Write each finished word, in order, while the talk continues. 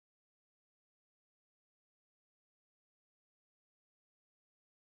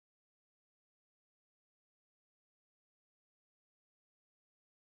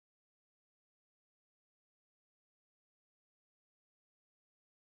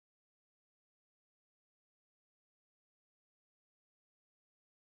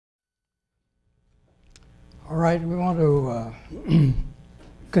All right, we want to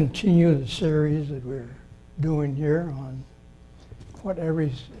continue the series that we're doing here on what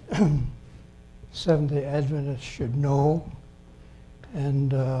every Seventh-day Adventist should know.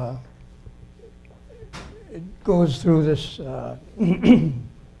 And it goes through this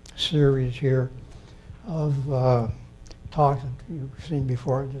series here of talks that you've seen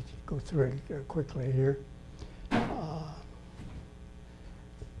before. Just go through it quickly here.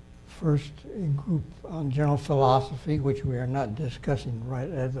 First, a group on general philosophy, which we are not discussing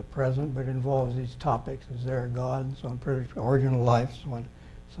right at the present, but involves these topics: is there a God, so on, origin of life, so on,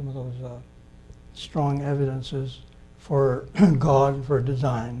 some of those strong evidences for God, for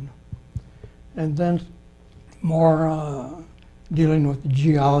design. And then more dealing with the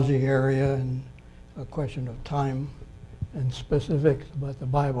geology area and a question of time and specifics about the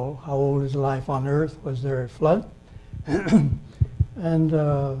Bible. How old is life on earth? Was there a flood?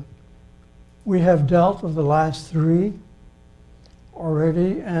 And we have dealt with the last three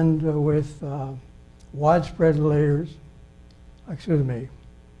already, and with widespread layers, rates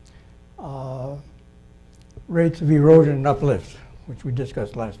of erosion and uplift, which we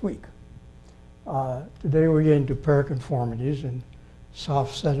discussed last week. Today we're getting to paraconformities and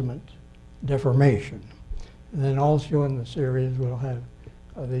soft-sediment deformation. And then also in the series we'll have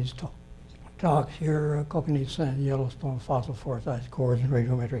these talks here: Coconut sand, Yellowstone, fossil forest ice cores, and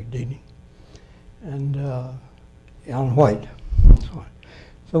radiometric dating. And on white, and so on.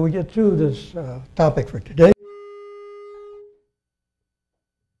 So we get through this topic for today.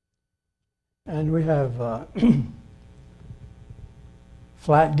 And we have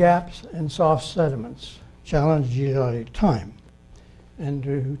flat gaps and soft sediments, challenge geologic time. And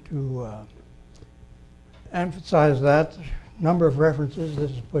to emphasize that, number of references, this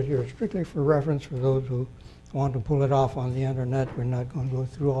is put here strictly for reference for those who want to pull it off on the internet. We're not going to go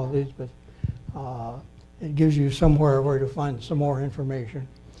through all these, but it gives you somewhere where to find some more information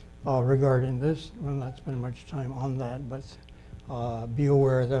regarding this. We'll not spend much time on that, but be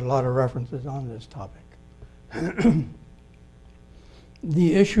aware there are a lot of references on this topic.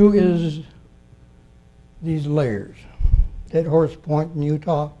 The issue is these layers. Dead Horse Point in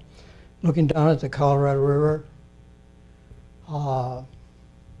Utah, looking down at the Colorado River.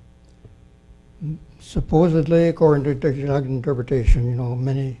 Supposedly, according to geologic interpretation,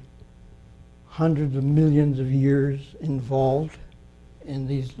 many hundreds of millions of years involved in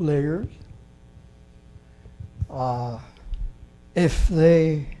these layers. If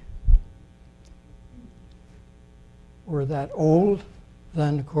they were that old,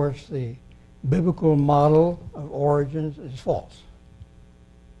 then of course the biblical model of origins is false.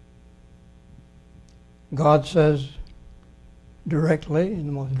 God says directly, in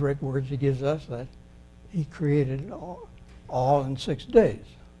the most direct words he gives us, that he created all in 6 days.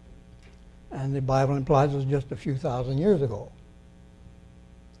 And the Bible implies it was just a few thousand years ago.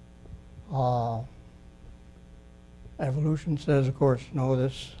 Evolution says, of course, no,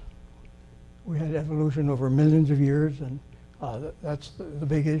 we had evolution over millions of years, and that's the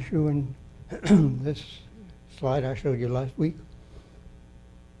big issue in this slide I showed you last week.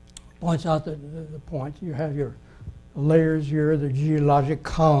 Points out the point. You have your layers here, the geologic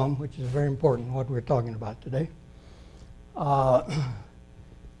column, which is very important, what we're talking about today.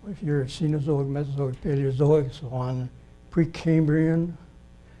 If you're Cenozoic, Mesozoic, Paleozoic, so on, Precambrian,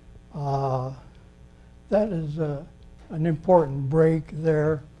 that is an important break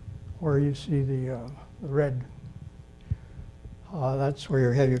there where you see the red. That's where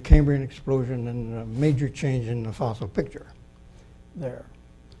you have your Cambrian explosion and a major change in the fossil picture there.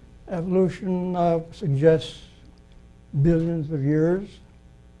 Evolution suggests billions of years.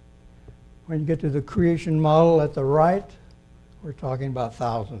 When you get to the creation model at the right, we're talking about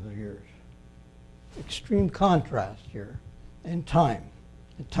thousands of years. Extreme contrast here in time.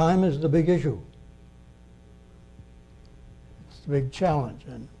 And time is the big issue. It's the big challenge.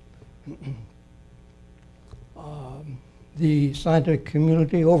 And the scientific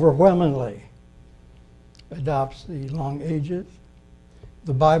community overwhelmingly adopts the long ages.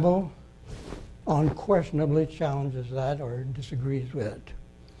 The Bible unquestionably challenges that or disagrees with it.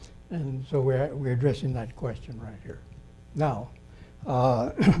 And so we're addressing that question right here. Now,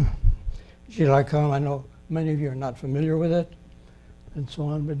 Geologic, I know many of you are not familiar with it and so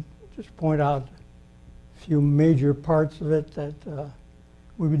on, but just point out a few major parts of it that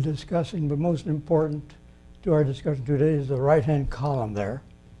we'll be discussing, but most important to our discussion today is the right-hand column there.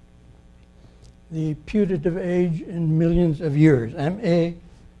 The putative age in millions of years. MA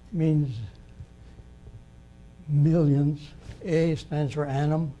means millions. A stands for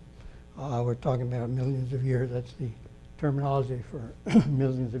annum. We're talking about millions of years. That's the terminology for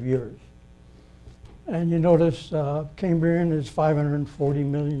millions of years. And you notice Cambrian is 540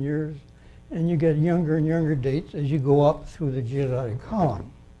 million years, and you get younger and younger dates as you go up through the geologic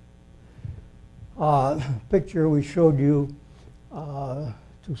column. Picture we showed you 2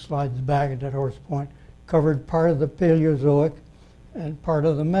 slides back at that horse point covered part of the Paleozoic and part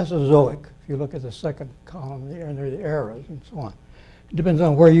of the Mesozoic. If you look at the second column there, and there are the eras and so on. It depends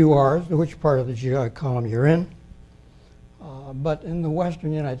on where you are, as to which part of the geologic column you're in. But in the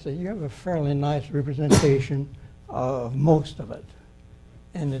western United States, you have a fairly nice representation of most of it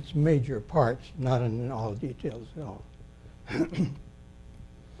in its major parts, not in all details at all.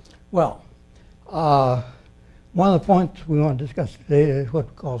 Well, one of the points we want to discuss today is what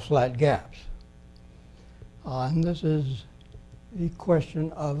we call flat gaps. And this is the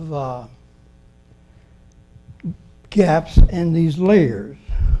question of gaps in these layers.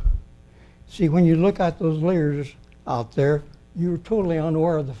 See, when you look at those layers out there, you're totally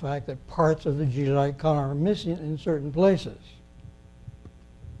unaware of the fact that parts of the geologic column are missing in certain places.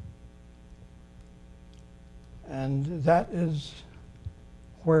 And that is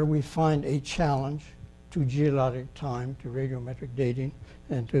where we find a challenge to geologic time, to radiometric dating,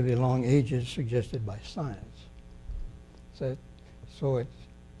 and to the long ages suggested by science. So it's,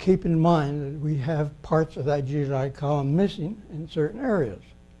 keep in mind that we have parts of that geologic column missing in certain areas.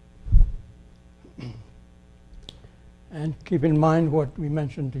 And keep in mind what we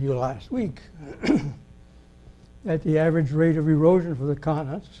mentioned to you last week, that the average rate of erosion for the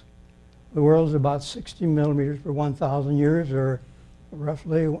continents, the world is about 60 millimeters per 1,000 years, or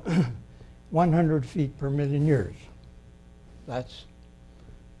roughly 100 feet per million years. That's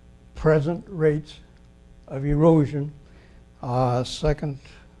present rates of erosion. Second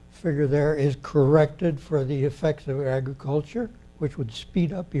figure there is corrected for the effects of agriculture, which would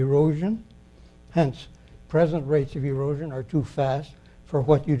speed up erosion. Hence, present rates of erosion are too fast for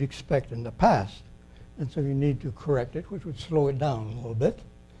what you'd expect in the past. And so you need to correct it, which would slow it down a little bit.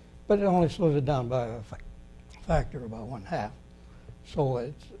 But it only slows it down by a factor of about 1/2. So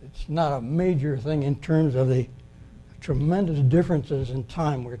it's not a major thing in terms of the tremendous differences in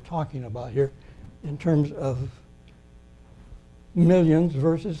time we're talking about here, in terms of millions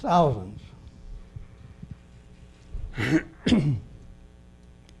versus thousands.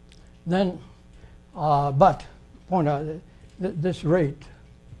 Then, but point out that this rate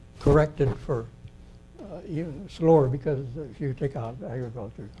corrected for even slower, because if you take out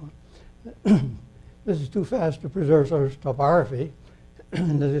agriculture, this is too fast to preserve source topography,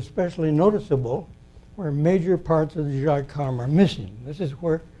 and is especially noticeable where major parts of the geologic column are missing. This is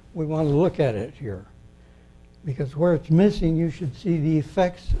where we want to look at it here, because where it's missing, you should see the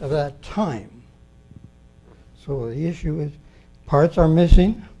effects of that time. So the issue is, parts are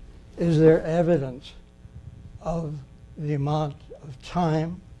missing. Is there evidence of the amount of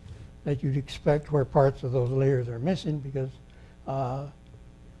time that you'd expect where parts of those layers are missing, because the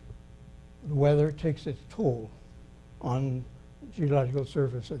weather takes its toll on the geological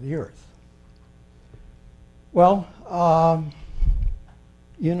surface of the Earth? Well,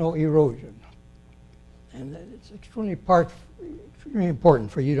 you know erosion. And it's extremely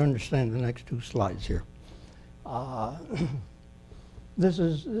important for you to understand the next 2 slides here. This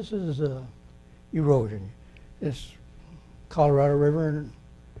is erosion. It's Colorado River in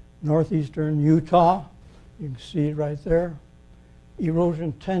northeastern Utah. You can see it right there.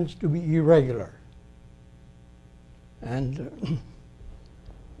 Erosion tends to be irregular. And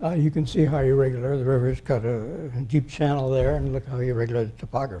you can see how irregular the river's got a deep channel there, and look how irregular the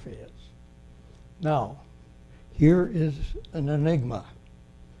topography is. Now, here is an enigma.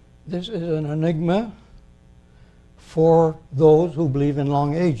 This is an enigma for those who believe in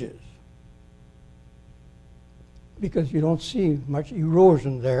long ages, because you don't see much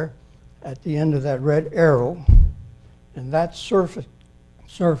erosion there at the end of that red arrow, and that surface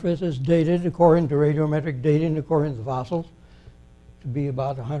is dated according to radiometric dating, according to the fossils, to be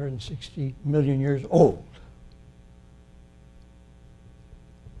about 160 million years old.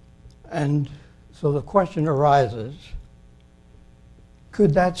 And so the question arises,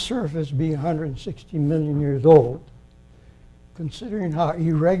 could that surface be 160 million years old, considering how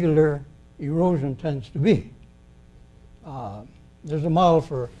irregular erosion tends to be? There's a model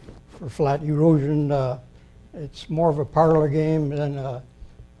for flat erosion. It's more of a parlor game than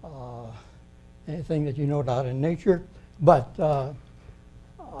anything that you know about in nature. But the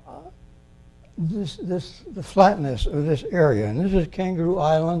flatness of this area, and this is Kangaroo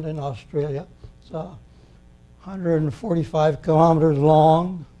Island in Australia. It's 145 kilometers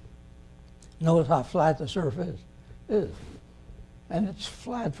long. Notice how flat the surface is. And it's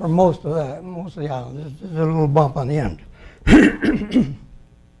flat for most of the island. There's a little bump on the end.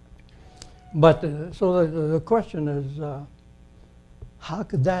 But so the question is, how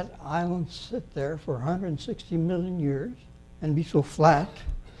could that island sit there for 160 million years and be so flat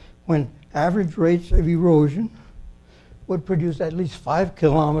when average rates of erosion would produce at least 5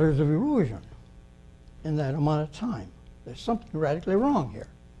 kilometers of erosion in that amount of time? There's something radically wrong here.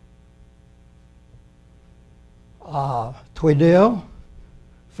 Tweedale,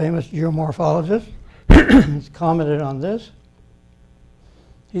 famous geomorphologist, has commented on this.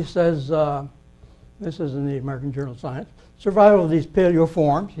 He says, this is in the American Journal of Science, survival of these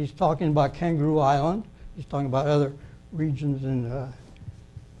paleoforms. He's talking about Kangaroo Island. He's talking about other regions in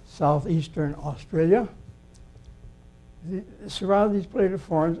southeastern Australia. The survival of these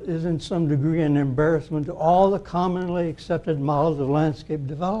paleoforms is in some degree an embarrassment to all the commonly accepted models of landscape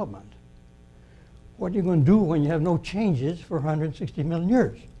development. What are you going to do when you have no changes for 160 million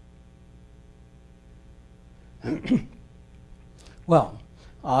years? Well,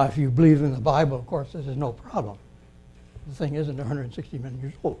 if you believe in the Bible, of course, this is no problem. The thing isn't 160 million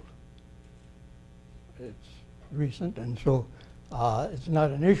years old. It's recent, and so it's not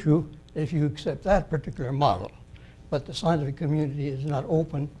an issue if you accept that particular model. But the scientific community is not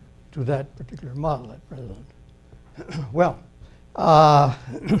open to that particular model at present. Well,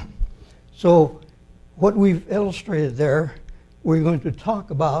 so what we've illustrated there, we're going to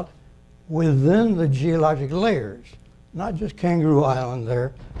talk about within the geologic layers, not just Kangaroo Island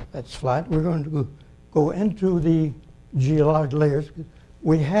there, that's flat. We're going to go into the geologic layers.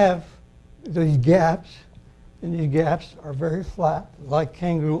 We have these gaps, and these gaps are very flat, like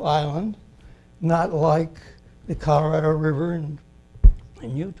Kangaroo Island, not like the Colorado River in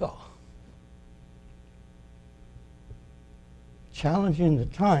Utah. Challenging the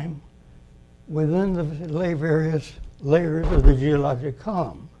time within the various layers of the geologic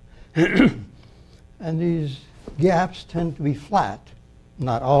column. And these gaps tend to be flat.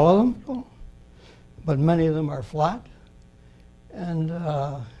 Not all of them, but many of them are flat. And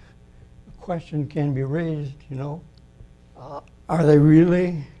the question can be raised, are they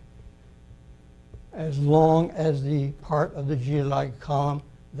really as long as the part of the geologic column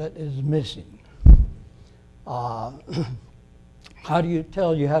that is missing? How do you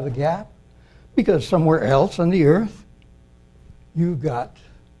tell you have a gap? Because somewhere else on the Earth, you've got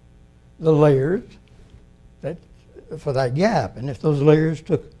the layers for that gap. And if those layers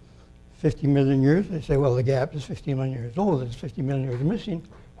took 50 million years, they say, well, the gap is 50 million years old. It's 50 million years missing,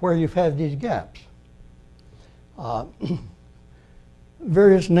 where you've had these gaps.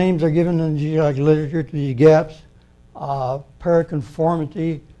 Various names are given in the geologic literature to these gaps.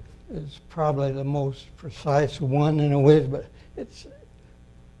 Paraconformity is probably the most precise one in a way, but it's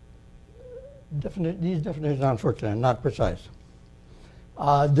these definitions, unfortunately, are not precise.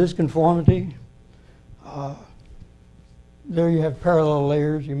 Disconformity, there you have parallel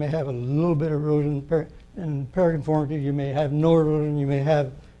layers. You may have a little bit of erosion. In paraconformity, you may have no erosion. You may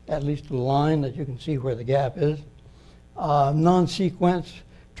have at least a line that you can see where the gap is. Non-sequence,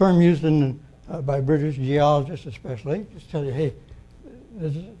 term used by British geologists especially, just tell you, hey,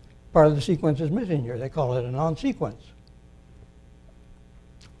 this is, part of the sequence is missing here. They call it a non-sequence.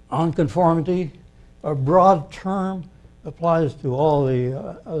 Unconformity, a broad term, applies to all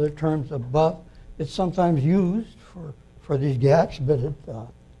the other terms above. It's sometimes used for these gaps, but it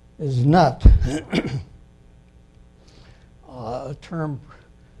is not a term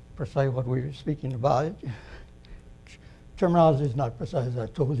precisely what we were speaking about. Terminology is not precise, as I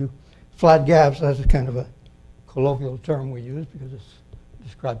told you. Flat gaps, that's kind of a colloquial term we use because it's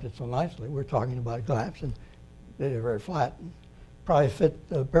described it so nicely. We're talking about gaps, and they're very flat. Probably fit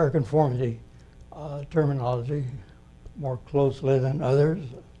the paraconformity terminology more closely than others.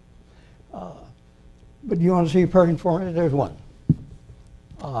 But you want to see paraconformity? There's one.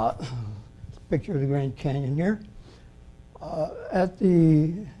 Picture of the Grand Canyon here. At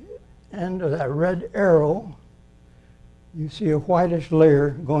the end of that red arrow, you see a whitish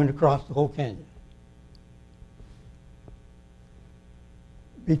layer going across the whole canyon.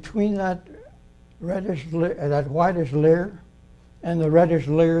 Between that that whitish layer and the reddish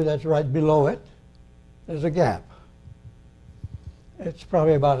layer that's right below it, there's a gap. It's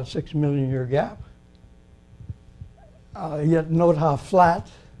probably about a 6 million year gap. Yet note how flat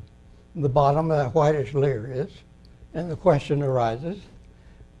the bottom of that whitish layer is. And the question arises,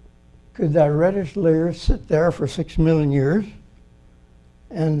 could that reddish layer sit there for 6 million years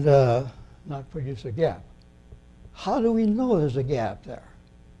and not produce a gap? How do we know there's a gap there?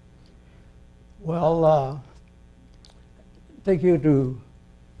 Well, take you to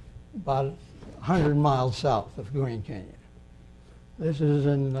about 100 miles south of Grand Canyon. This is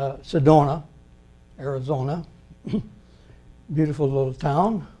in Sedona, Arizona. Beautiful little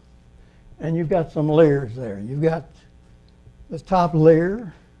town. And you've got some layers there. You've got the top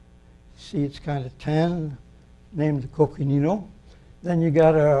layer. See, it's kind of tan, named the coconino. Then you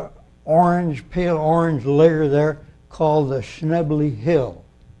got a orange, pale orange layer there called the Schnebly Hill.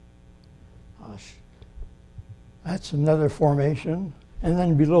 That's another formation. And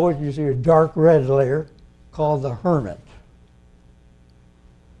then below it you see a dark red layer called the Hermit.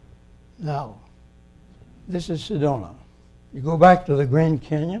 Now, this is Sedona. You go back to the Grand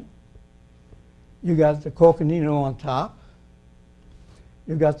Canyon. You got the coconino on top.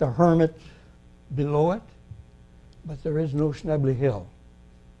 You've got the Hermit below it, but there is no Schnebly Hill.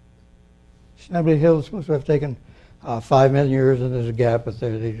 Schnebly Hill is supposed to have taken 5 million years, and there's a gap, but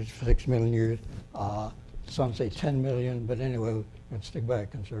there's 6 million years. Some say 10 million, but anyway, we can stick by a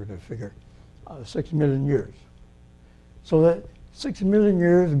conservative figure. 6 million years. So that 6 million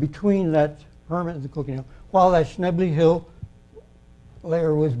years between that Hermit and the coconino, while that Schnebly Hill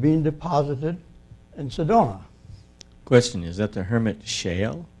layer was being deposited in Sedona. Question, is that the Hermit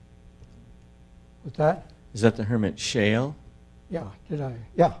Shale? What's that? Is that the Hermit Shale? Yeah, did I?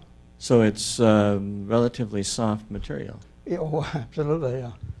 Yeah. So it's relatively soft material. Yeah, oh, absolutely,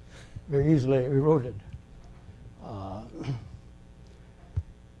 yeah. Very easily eroded.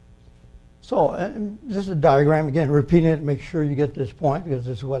 So this is a diagram, again, repeating it, make sure you get this point, because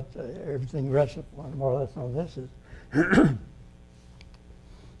this is what everything rests upon, more or less on this is.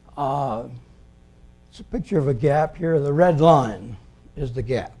 It's a picture of a gap here. The red line is the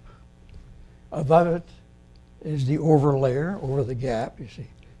gap. Above it is the overlayer over the gap, you see.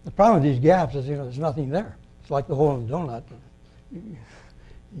 The problem with these gaps is, there's nothing there. It's like the hole in the donut.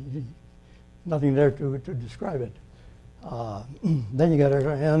 Nothing there to describe it. Then you got an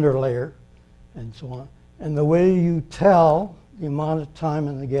underlayer and so on. And the way you tell the amount of time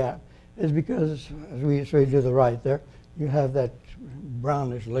in the gap is because, as we say to the right there, you have that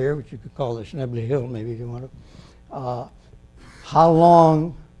brownish layer, which you could call the Schnebly Hill, maybe if you want to. How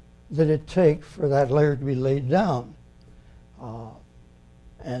long did it take for that layer to be laid down?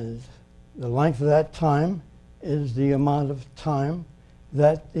 And the length of that time is the amount of time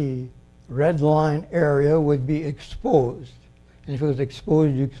that the red line area would be exposed. And if it was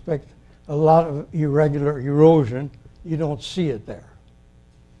exposed, you expect a lot of irregular erosion. You don't see it there.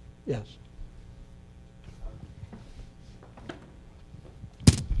 Yes?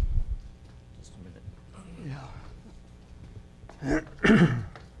 Just a minute. Yeah.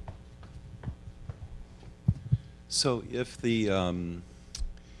 So if this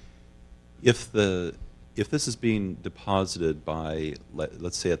is being deposited by,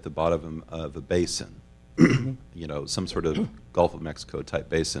 let's say, at the bottom of a basin, some sort of Gulf of Mexico type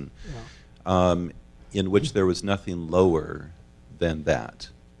basin, Yeah. In which there was nothing lower than that,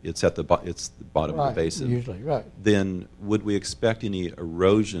 it's at the bottom of the basin. Usually, right. Then would we expect any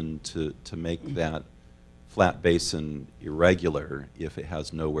erosion to make that flat basin irregular if it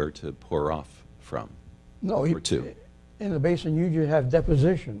has nowhere to pour off from? No, or to? In the basin, you just have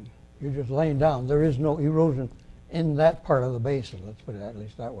deposition. You're just laying down. There is no erosion in that part of the basin. Let's put it at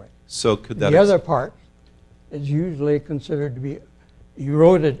least that way. So could that? The other part is usually considered to be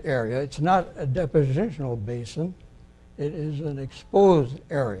eroded area. It's not a depositional basin. It is an exposed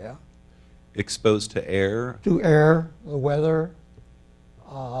area. Exposed to air? To air, the weather.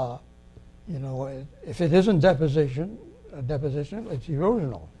 If it isn't deposition, it's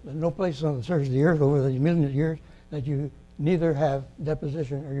erosional. There's no place on the surface of the earth over the millions of years that you neither have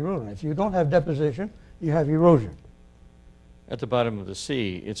deposition or erosion. If you don't have deposition, you have erosion. At the bottom of the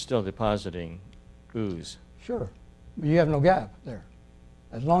sea, it's still depositing ooze. Sure. But you have no gap there.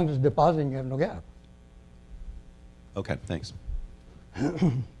 As long as it's depositing, you have no gap. Okay, thanks.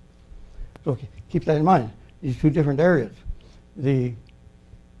 So keep that in mind. These two different areas.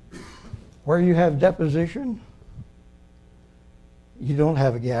 Where you have deposition, you don't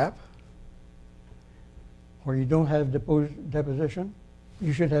have a gap. Where you don't have deposition,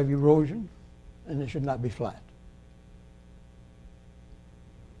 you should have erosion, and it should not be flat.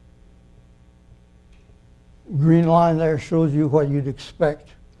 Green line there shows you what you'd expect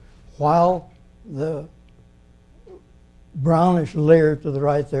while the brownish layer to the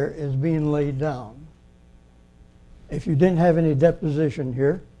right there is being laid down. If you didn't have any deposition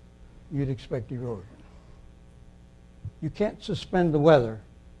here, you'd expect erosion. You can't suspend the weather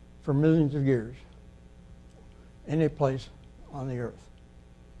for millions of years any place on the earth.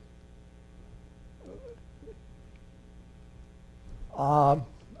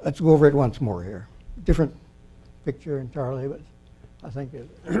 Let's go over it once more here. Different picture entirely, but I think it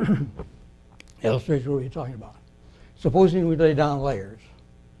illustrates what we're talking about. Supposing we lay down layers,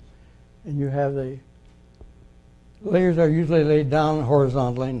 and you have the layers are usually laid down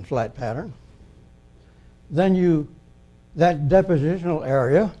horizontally in flat pattern. Then that depositional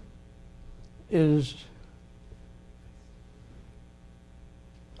area is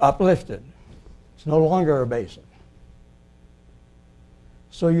uplifted. It's no longer a basin.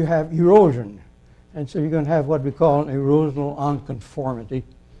 So you have erosion. And so you're going to have what we call an erosional unconformity.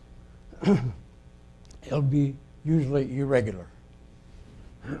 It'll be usually irregular.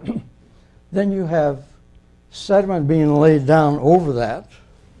 Then you have sediment being laid down over that.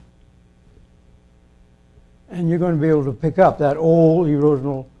 And you're going to be able to pick up that old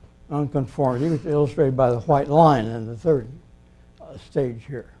erosional unconformity, which is illustrated by the white line in the third stage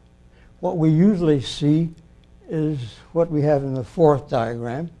here. What we usually see is what we have in the fourth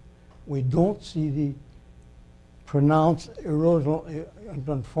diagram. We don't see the pronounced erosional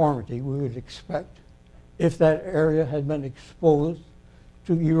unconformity we would expect if that area had been exposed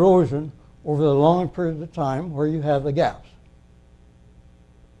to erosion over the long periods of time where you have the gaps.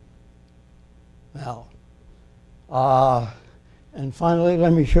 Now, and finally,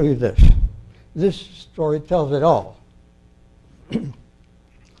 let me show you this. This story tells it all.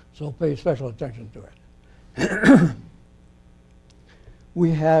 So pay special attention to it.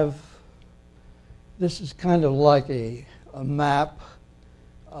 We have, this is kind of like a map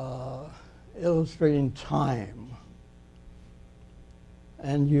illustrating time.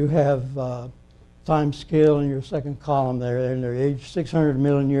 And you have time scale in your second column there, and they're aged 600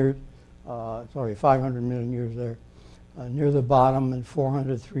 million years, 500 million years there, near the bottom, and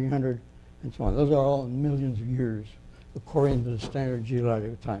 400, 300, and so on. Those are all in millions of years, according to the standard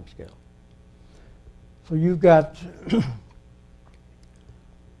geologic time scale. So you've got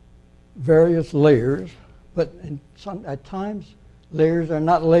various layers, but at times layers are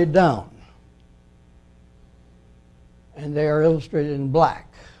not laid down. And they are illustrated in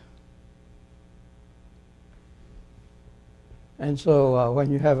black. And so when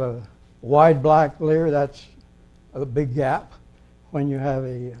you have a wide black layer, that's a big gap. When you have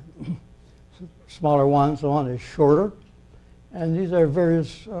a smaller one, so on, is shorter. And these are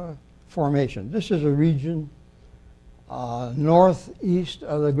various formations. This is a region northeast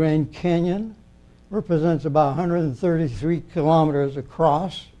of the Grand Canyon. Represents about 133 kilometers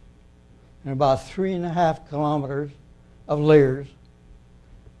across and about 3.5 kilometers of layers,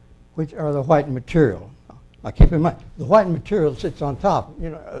 which are the white material. Now keep in mind, the white material sits on top,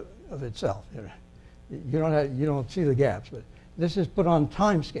 of itself. You don't see the gaps, but this is put on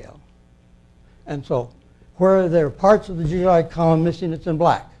time scale. And so, where there are parts of the geologic column missing, it's in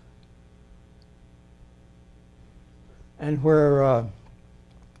black. And where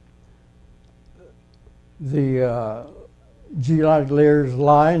the geologic layers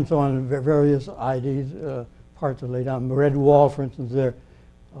lie, and so on, various IDs, parts are laid down. The red wall, for instance, there.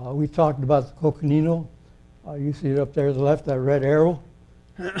 We talked about the coconino. You see it up there to the left, that red arrow,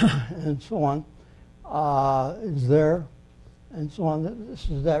 and so on, is there, and so on. This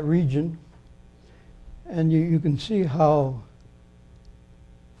is that region. And you can see how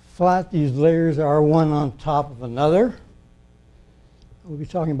flat these layers are, one on top of another. We'll be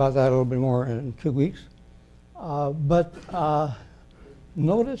talking about that a little bit more in 2 weeks. But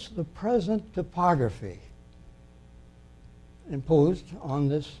notice the present topography imposed on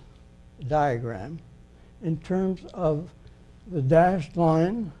this diagram in terms of the dashed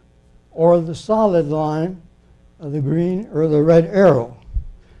line or the solid line of the green or the red arrow.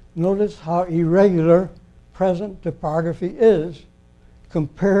 Notice how irregular present topography is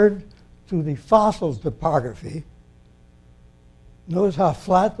compared to the fossil topography. Notice how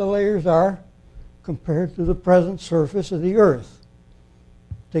flat the layers are compared to the present surface of the Earth.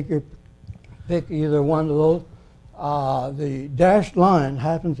 Pick either one of those. The dashed line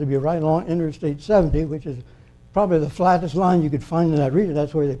happens to be right along Interstate 70, which is probably the flattest line you could find in that region.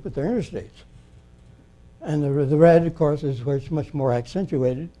 That's where they put their interstates. And the red, of course, is where it's much more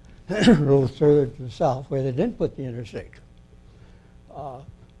accentuated, a little further to the south, where they didn't put the interstate.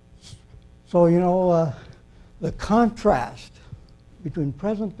 So, the contrast between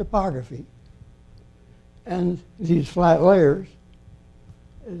present topography and these flat layers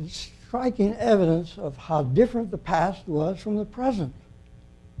is striking evidence of how different the past was from the present.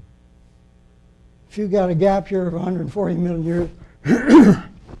 If you've got a gap here of 140 million years,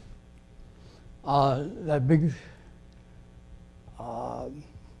 that big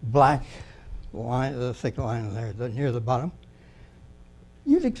black line, the thick line there near the bottom,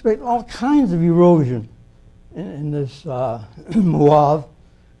 you'd expect all kinds of erosion in this Moab.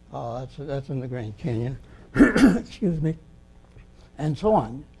 That's in the Grand Canyon. Excuse me. And so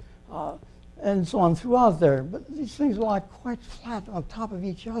on. And so on throughout there. But these things lie quite flat on top of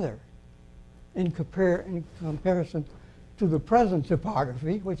each other. in comparison to the present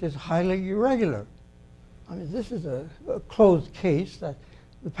topography, which is highly irregular. I mean, this is a closed case that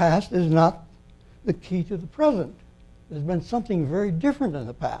the past is not the key to the present. There's been something very different in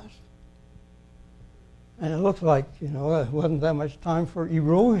the past. And it looks like, you know, there wasn't that much time for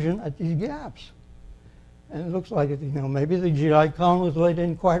erosion at these gaps. And it looks like, you know, maybe the geologic column was laid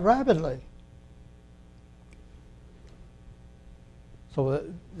in quite rapidly. So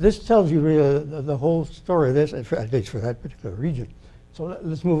this tells you really the whole story of this, at least for that particular region. So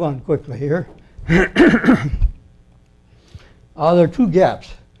let's move on quickly here. There are two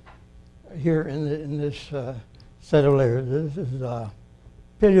gaps here in this set of layers. This is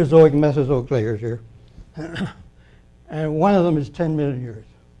Paleozoic, Mesozoic layers here. And one of them is 10 million years.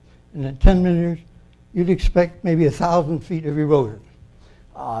 And in 10 million years, you'd expect maybe 1,000 feet of erosion.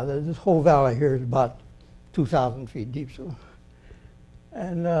 This whole valley here is about 2,000 feet deep. So.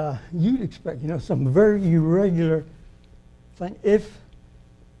 And you'd expect, you know, some very irregular thing if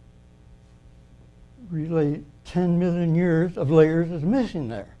really 10 million years of layers is missing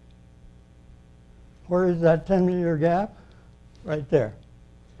there. Where is that 10 million year gap? Right there.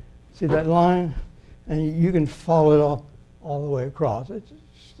 See that line? And you can follow it all the way across. It's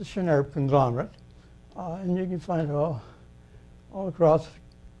the Chenard conglomerate. And you can find it all across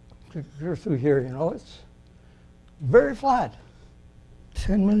through here, you know. It's very flat.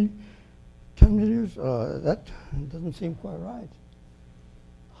 10 million years? That doesn't seem quite right.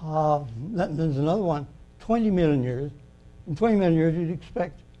 There's another one, 20 million years. In 20 million years, you'd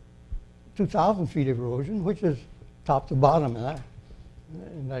expect 2,000 feet of erosion, which is top to bottom in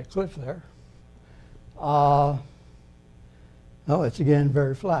that cliff there. No, it's again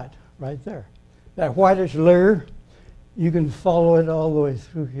very flat right there. That whitish layer, you can follow it all the way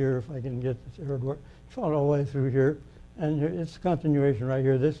through here, if I can get this arrow to work. Follow it all the way through here, and it's a continuation right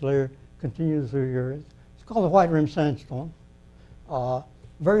here. This layer continues through here. It's called the White Rim Sandstone.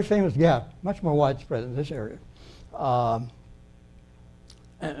 Very famous gap, much more widespread in this area. And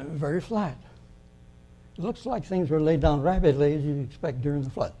very flat. It looks like things were laid down rapidly, as you'd expect during the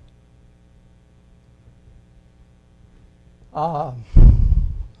flood.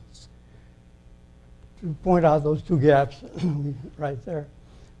 To point out those two gaps right there.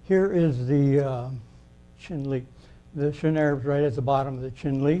 Here is the Chinle. The Chenard right at the bottom of the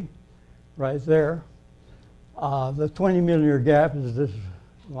Chinle, right there. The 20 million year gap is this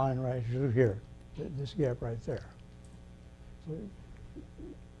line right through here, this gap right there. So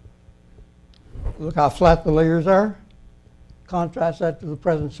look how flat the layers are. Contrast that to the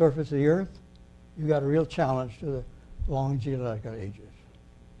present surface of the Earth. You've got a real challenge to the long geological ages.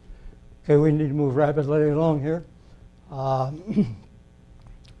 Okay, we need to move rapidly along here.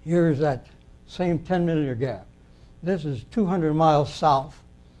 Here's that same 10 million year gap. This is 200 miles south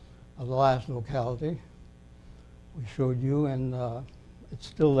of the last locality we showed you, and it's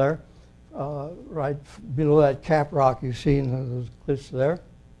still there. Right below that cap rock you see in those cliffs there.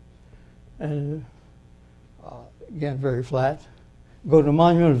 And again, very flat. Go to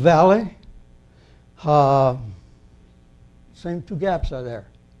Monument Valley. Same two gaps are there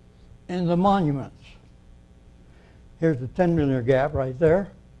in the monuments. Here's the 10 million year gap right there.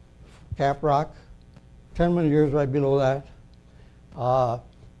 Cap rock, 10 million years right below that.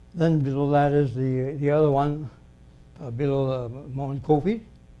 Then below that is the other one, below the Moenkopi.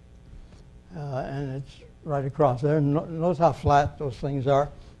 And it's right across there. Notice how flat those things are.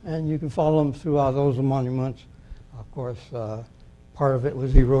 And you can follow them throughout those monuments. Of course, part of it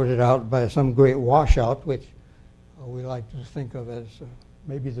was eroded out by some great washout, which we like to think of as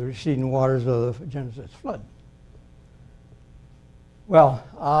maybe the receding waters of the Genesis flood. Well,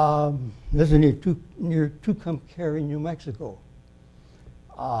 this is near Tucumcari, New Mexico,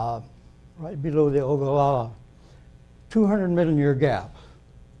 right below the Ogallala. 200 million year gap.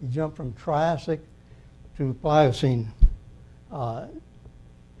 You jump from Triassic to Pliocene.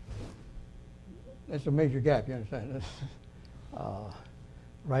 That's a major gap, you understand?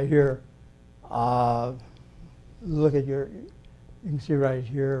 Right here. Look at you can see right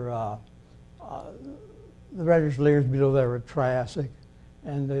here, the reddish layers below there are Triassic,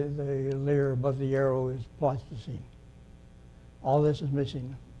 and the layer above the arrow is Pleistocene. All this is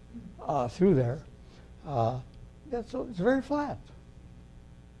missing through there. So it's very flat.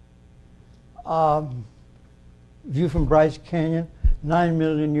 View from Bryce Canyon, 9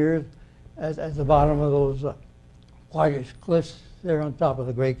 million years at the bottom of those whitish cliffs there on top of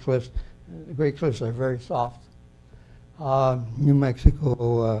the Great Cliffs. The Great Cliffs are very soft. New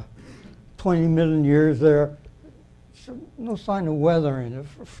Mexico, 20 million years there. So no sign of weathering, a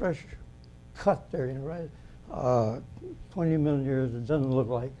fresh cut there, you know, right? 20 million years, it doesn't look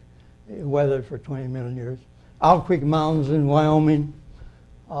like weathered for 20 million years. Owl Creek Mountains in Wyoming,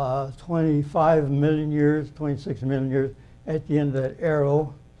 25 million years, 26 million years at the end of that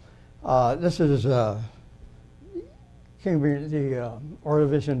arrow. This is Cambrian, the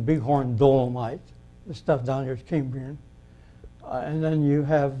Ordovician Bighorn Dolomite. The stuff down here is Cambrian. And then you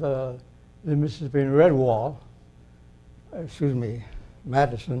have the Mississippian Red Wall,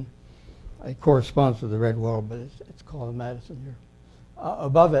 Madison. It corresponds to the Red Wall, but it's called Madison here.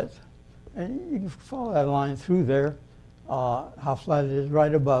 Above it, and you can follow that line through there, how flat it is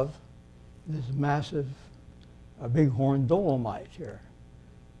right above this massive Bighorn Dolomite here.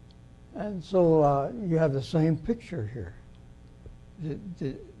 And so you have the same picture here.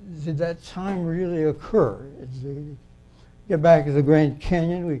 Did that time really occur? Get back to the Grand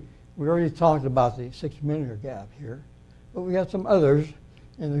Canyon. We already talked about the 6 million year gap here, but we got some others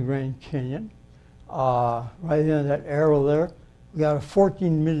in the Grand Canyon. Right in that arrow there, we got a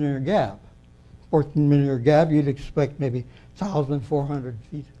 14 million year gap. 14 million year gap, you'd expect maybe 1,400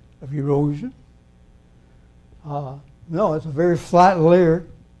 feet of erosion. No, it's a very flat layer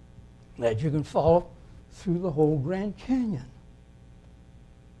that you can follow through the whole Grand Canyon.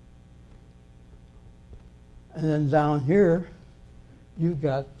 And then down here, you've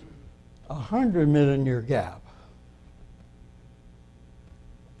got a 100 million year gap.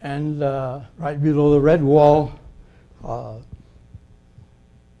 And right below the red wall,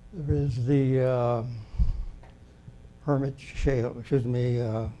 there is the Hermit Shale,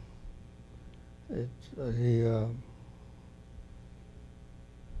 it's the,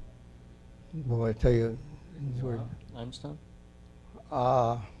 boy, I tell you, Limestone?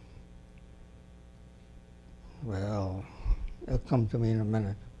 Well, it'll come to me in a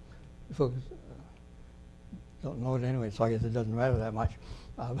minute. Folks don't know it anyway, so I guess it doesn't matter that much.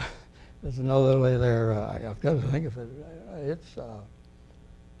 There's another layer there, I've got to think of it. It's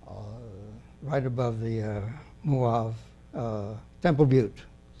right above the Moab, Temple Butte.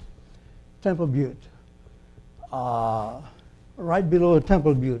 Temple Butte. Right below the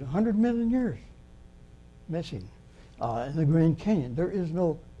Temple Butte, 100 million years missing in the Grand Canyon. There is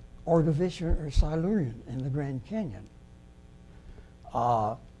no Ordovician or Silurian in the Grand Canyon.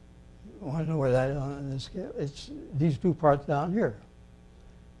 Want to know where that is on this scale? It's these two parts down here.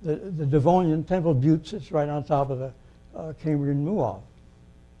 The Devonian Temple Butte sits right on top of the Cambrian Moab.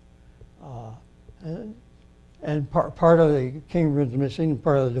 And part of the Cambrian's missing,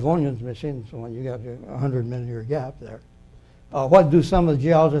 part of the Devonian's missing, so when you got a 100 million year gap there. What do some of the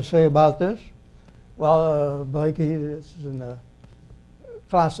geologists say about this? Well, Blakey, this is in the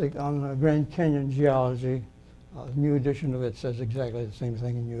classic on the Grand Canyon geology. New edition of it says exactly the same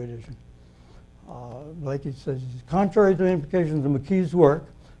thing in new edition. Blakey says, contrary to the implications of McKee's work,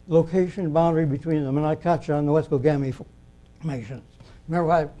 location boundary between the Menai-Katcha and the West-Gogami formations.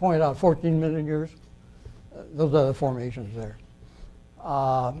 Remember I pointed out 14 million years? Those are the formations there.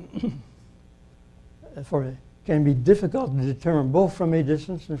 Can be difficult to determine both from a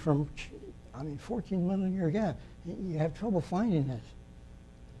distance and from, 14 million year gap. You have trouble finding this.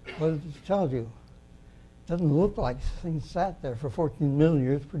 What does it tell you? It doesn't look like things sat there for 14 million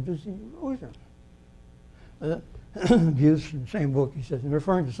years producing erosion. Buse, in the same book, he says, in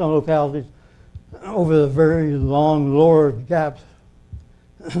referring to some localities over the very long lower gaps,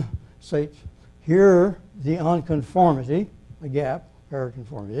 states, here the unconformity, the gap,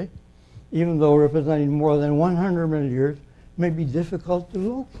 paraconformity, even though representing more than 100 million years, may be difficult to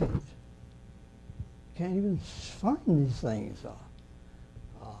locate. Can't even find these things.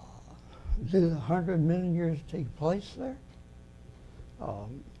 Did 100 million years take place there?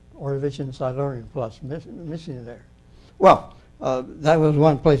 Ordovician Silurian plus missing there. Well, that was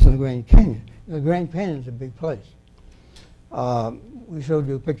one place in the Grand Canyon. The Grand Canyon is a big place. We showed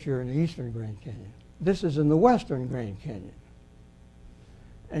you a picture in the eastern Grand Canyon. This is in the western Grand Canyon.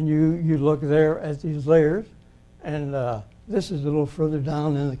 And you look there at these layers, and this is a little further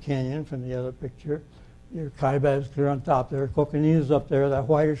down in the canyon from the other picture. Your Kaibab is clear on top there, Coconina is up there, that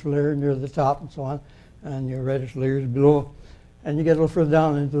whitish layer near the top and so on, and your reddish layers below. And you get a little further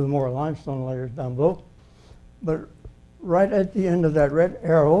down into the more limestone layers down below. But right at the end of that red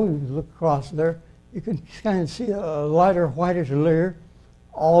arrow, you look across there, you can kind of see a lighter whitish layer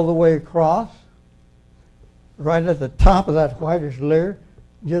all the way across. Right at the top of that whitish layer,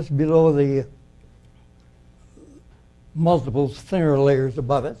 just below the multiple thinner layers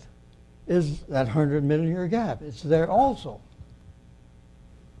above it, is that 100 million year gap. It's there also.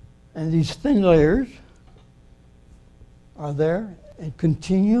 And these thin layers are there. It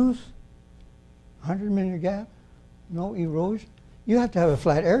continues. 100 million year gap, no erosion. You have to have a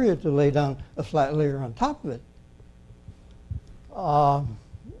flat area to lay down a flat layer on top of it.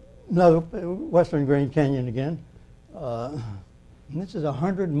 another Western Grand Canyon again. And this is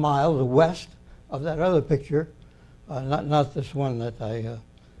 100 miles west of that other picture, not this one that the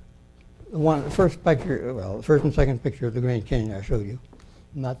first picture, well, the first and second picture of the Grand Canyon I showed you,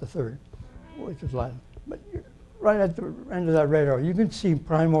 not the third, which is Latin. But right at the end of that red arrow, you can see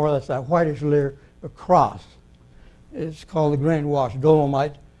prime more or less that whitish layer across. It's called the Grand Wash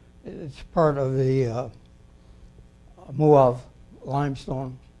Dolomite. It's part of the Moab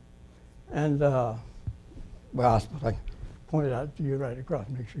limestone. And, well, I suppose I pointed out to you right across,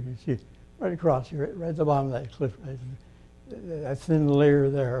 make sure you see it. Right across here, right at the bottom of that cliff, right, that thin layer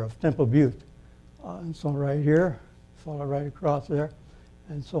there of Temple Butte. And so right here, follow right across there,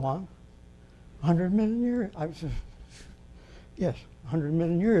 and so on. 100 million years, yes, 100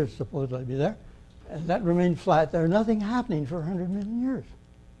 million years supposedly be there. And that remained flat there, nothing happening for 100 million years.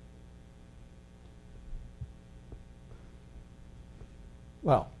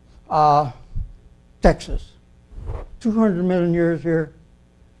 Well, Texas, 200 million years here.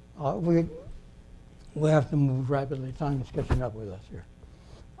 We have to move rapidly. Time is catching up with us here.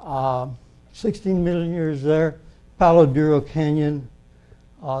 16 million years there. Palo Duro Canyon.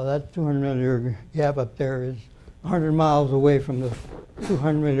 That 200 million year gap up there is 100 miles away from the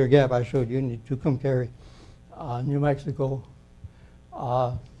 200 million year gap I showed you in Tucumcari, New Mexico.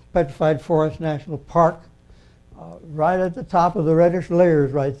 Petrified Forest National Park. Right at the top of the reddish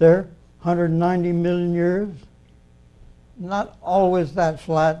layers right there. 190 million years. Not always that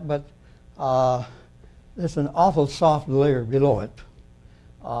flat, but there's an awful soft layer below it.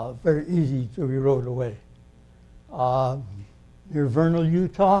 Very easy to erode away. Near Vernal,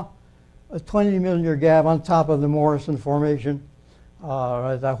 Utah, a 20 million year gap on top of the Morrison Formation.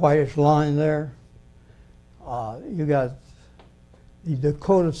 Right, that whitish line there. You got the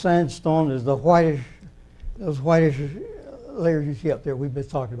Dakota sandstone is the whitish, those whitish layers you see up there. We've been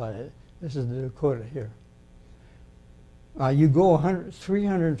talking about it. This is the Dakota here. You go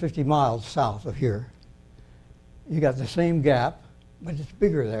 350 miles south of here. You got the same gap, but it's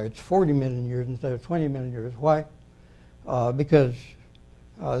bigger there. It's 40 million years instead of 20 million years. Why? Because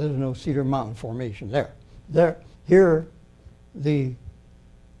there's no Cedar Mountain Formation there. Here, the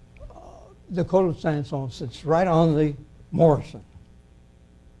Dakota sandstone sits right on the Morrison,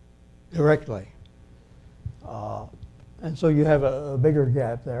 directly. And so you have a bigger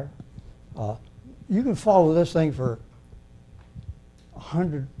gap there. You can follow this thing for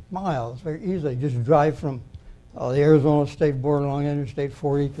 100 miles very easily. Just drive from the Arizona state border along Interstate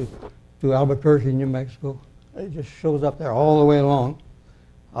 40 to Albuquerque, New Mexico. It just shows up there all the way along.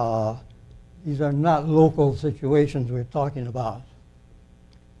 These are not local situations we're talking about.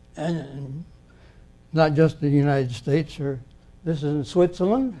 And not just the United States. This is in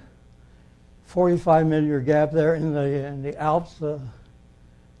Switzerland. 45 million year gap there in the Alps.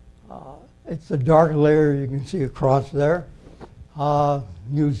 It's the dark layer you can see across there.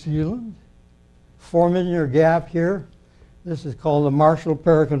 New Zealand, 4 million year gap here. This is called the Marshall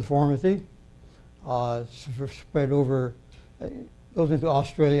paraconformity. It's spread over, goes into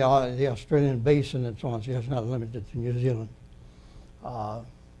Australia, the Australian basin and so on, so it's not limited to New Zealand.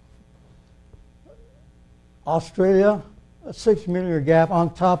 Australia, a 6 million year gap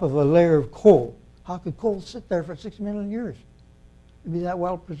on top of a layer of coal. How could coal sit there for 6 million years? It'd be that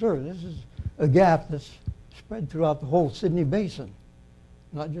well preserved. This is a gap that's spread throughout the whole Sydney Basin,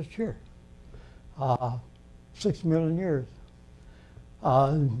 not just here. 6 million years.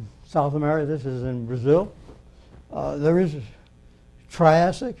 South America, this is in Brazil. There is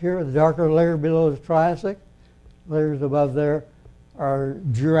Triassic here, the darker layer below is Triassic. Layers above there are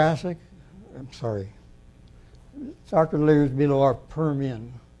Jurassic. I'm sorry. Darker layers below are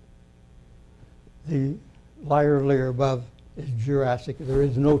Permian. The lighter layer above is Jurassic. There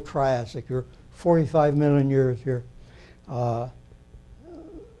is no Triassic. You're 45 million years here.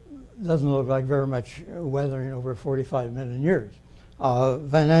 Doesn't look like very much weathering over 45 million years.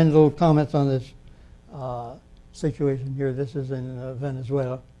 Van Andel comments on this situation here. This is in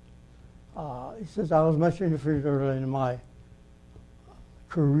Venezuela. He says, I was much influenced early in my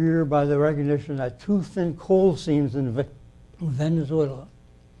career by the recognition that two thin coal seams in Venezuela,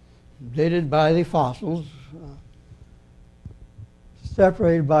 dated by the fossils,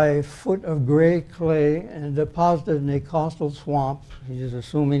 separated by a foot of gray clay and deposited in a coastal swamp, he's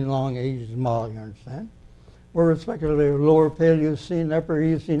assuming long ages model, you understand, were respectively of lower Paleocene, upper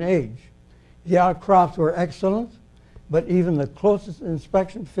Eocene age. The outcrops were excellent, but even the closest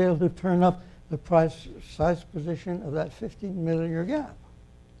inspection failed to turn up the precise position of that 15 million year gap.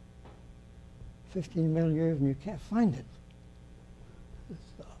 15 million years and you can't find it.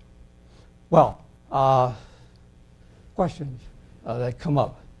 Well, questions that come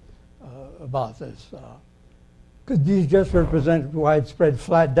up. about this. Could these just represent widespread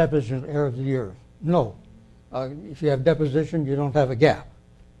flat deposition areas of the earth? No. If you have deposition, you don't have a gap.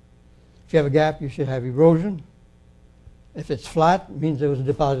 If you have a gap, you should have erosion. If it's flat, it means it was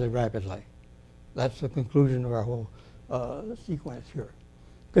deposited rapidly. That's the conclusion of our whole sequence here.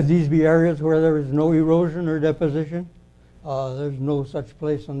 Could these be areas where there is no erosion or deposition? There's no such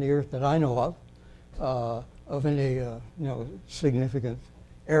place on the earth that I know of any significant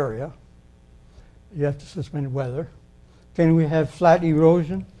area. You have to suspend weather. Can we have flat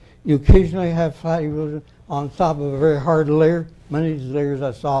erosion? You occasionally have flat erosion on top of a very hard layer. Many of these layers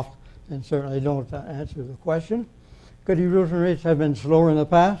are soft and certainly don't answer the question. Could erosion rates have been slower in the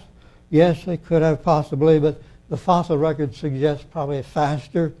past? Yes, they could have possibly, but the fossil record suggests probably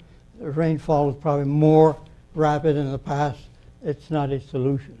faster. The rainfall is probably more rapid in the past. It's not a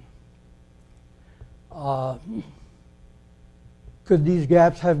solution. Could these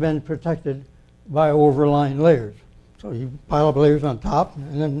gaps have been protected by overlying layers? So you pile up layers on top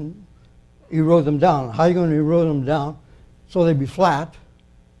and then erode them down. How are you going to erode them down so they be flat,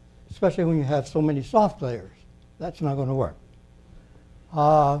 especially when you have so many soft layers? That's not going to work.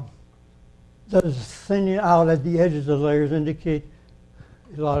 Does thinning out at the edges of the layers indicate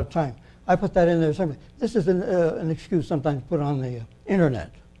a lot of time? I put that in there simply. This is an excuse sometimes put on the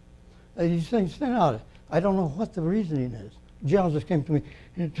internet. These things thin out. I don't know what the reasoning is. A geologist came to me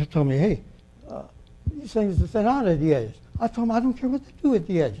and told me, hey, these things thin out at the edges. I told him, I don't care what they do at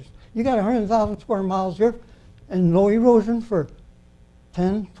the edges. You got 100,000 square miles here and no erosion for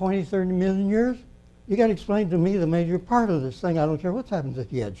 10, 20, 30 million years. You got to explain to me the major part of this thing. I don't care what happens at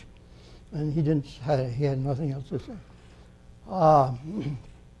the edge. And he had nothing else to say.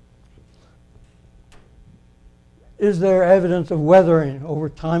 Is there evidence of weathering over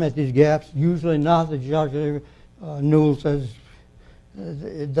time at these gaps? Usually not. The geologist Newell says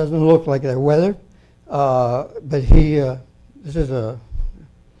it doesn't look like they're weathered. But this is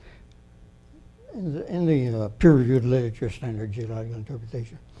in the peer-reviewed literature standard geological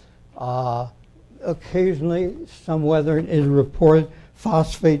interpretation. Occasionally, some weathering is reported.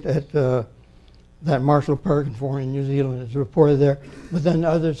 Phosphate at that Marshall paraconformity in New Zealand is reported there. But then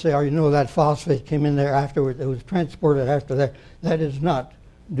others say, oh, you know, that phosphate came in there afterwards. It was transported after that. That is not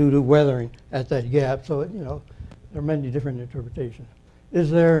due to weathering at that gap. So, there are many different interpretations. Is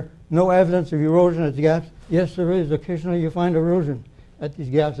there no evidence of erosion at the gaps? Yes, there is. Occasionally you find erosion at these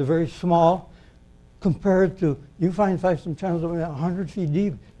gaps. They're very small compared to, you find some channels that are 100 feet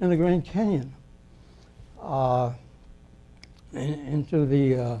deep in the Grand Canyon into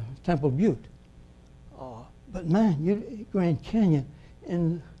the Temple Butte. But man, Grand Canyon,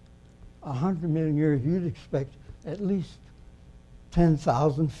 in 100 million years, you'd expect at least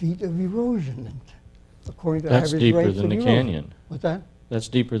 10,000 feet of erosion, according to That's average deeper rates than of the erosion. canyon. What's that? That's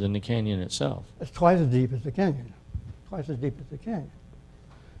deeper than the canyon itself. It's twice as deep as the canyon. Twice as deep as the canyon.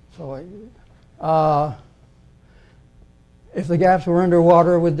 So, if the gaps were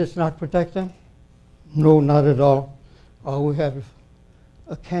underwater, would this not protect them? No, not at all. We have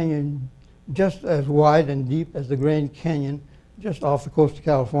a canyon just as wide and deep as the Grand Canyon, just off the coast of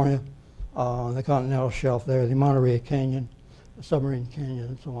California, on the continental shelf there, the Monterey Canyon, the Submarine Canyon,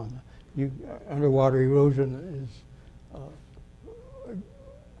 and so on. Underwater erosion is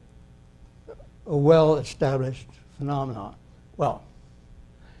a well-established phenomenon. Well,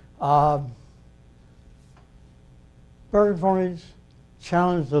 paraconformities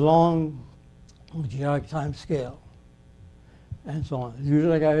challenge the long geologic time scale, and so on.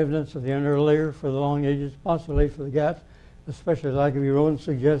 Usually I got evidence of the underlayer for the long ages, possibly for the gaps, especially lack of erosion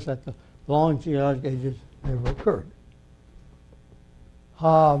suggests that the long geologic ages never occurred.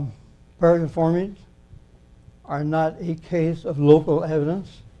 Paraconformities are not a case of local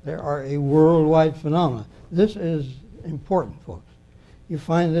evidence. They are a worldwide phenomenon. This is important, folks. You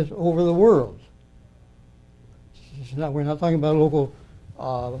find this over the world. We're not talking about local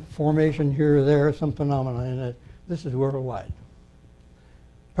formation here or there, some phenomenon in it. This is worldwide.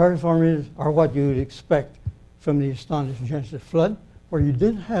 Paraconformities are what you would expect from the astonishing Genesis flood, where you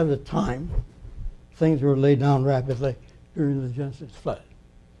didn't have the time. Things were laid down rapidly during the Genesis flood.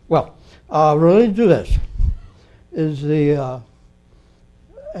 Well, related to this is the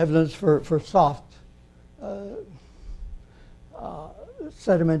evidence for soft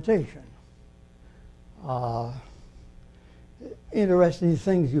sedimentation. Interesting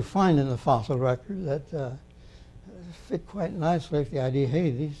things you find in the fossil record that fit quite nicely with the idea, hey,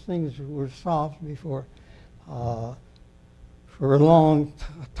 these things were soft before for a long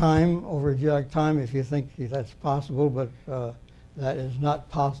time, over geologic time, if you think that's possible, but that is not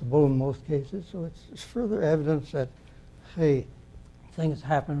possible in most cases. So it's further evidence that, hey, things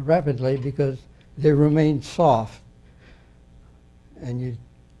happen rapidly because they remain soft. And you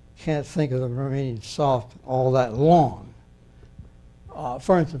can't think of them remaining soft all that long.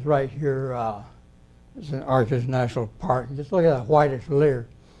 For instance, right here, it's in Arches National Park. Just look at that whitish layer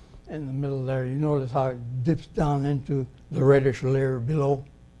in the middle there. You notice how it dips down into the reddish layer below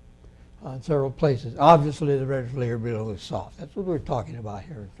in several places. Obviously, the reddish layer below is soft. That's what we're talking about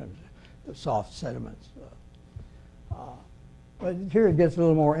here in terms of the soft sediments. But here it gets a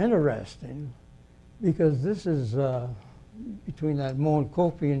little more interesting because this is between that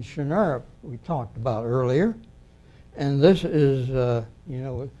Moenkopi and Shinnerup we talked about earlier. And this is, you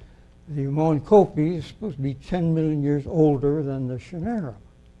know, the Moenkopi is supposed to be 10 million years older than the Shinnerup.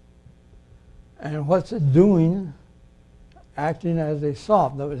 And what's it doing acting as a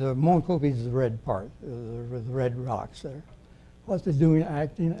soft? The Moenkopi is the red part, the red rocks there. What's it doing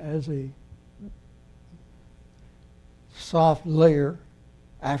acting as a soft layer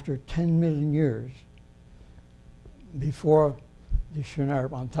after 10 million years before the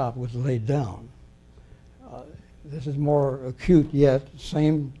Shinnerup on top was laid down? This is more acute yet,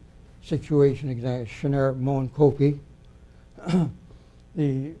 same situation exactly, Shinnerup, Moenkopi.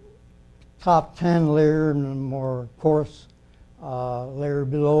 The top 10 layer and the more coarse layer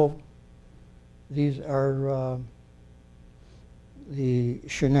below, these are the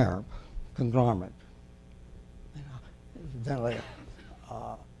Shinnerup conglomerate. Incidentally,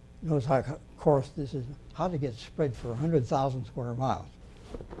 notice how coarse this is. How to get spread for 100,000 square miles.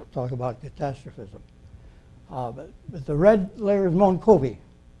 Talk about catastrophism. But the red layer is Moenkopi.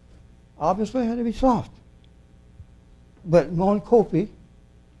 Obviously, it had to be soft. But Moenkopi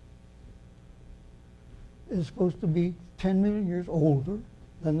is supposed to be 10 million years older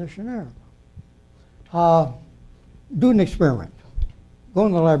than the Shinnerup. Do an experiment. Go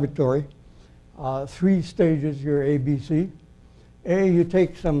in the laboratory. 3 stages here, A, B, C. A, you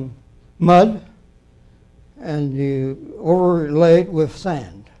take some mud and you overlay it with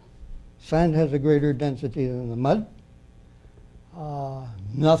sand. Sand has a greater density than the mud.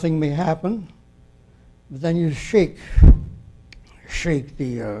 Nothing may happen. But then you shake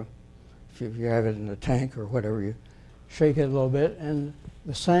the, if you have it in a tank or whatever, you shake it a little bit, and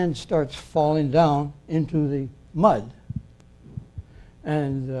the sand starts falling down into the mud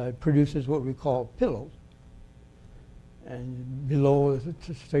and produces what we call pillows. And below,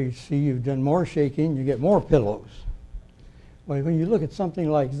 so you see you've done more shaking, you get more pillows. Well, when you look at something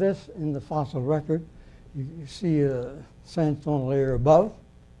like this in the fossil record, you see a sandstone layer above,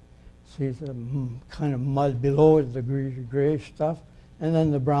 see the kind of mud below it, the grayish stuff, and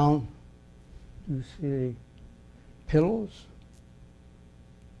then the brown, you see the pillows.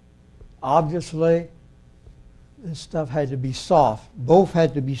 Obviously, this stuff had to be soft. Both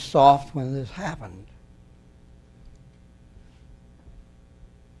had to be soft when this happened.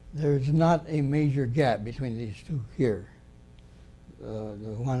 There's not a major gap between these two here.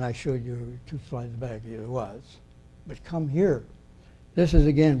 The one I showed you 2 slides back, it was. But come here. This is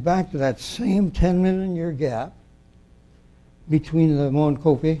again back to that same 10 million year gap between the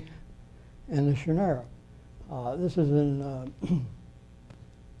Moenkopi and the Shinnerup. This is in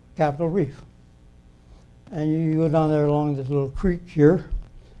Capitol Reef. And you go down there along this little creek here,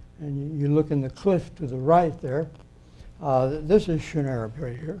 and you look in the cliff to the right there. This is Shinnerup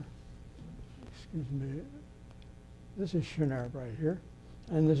right here. Excuse me. This is Shinnerup right here,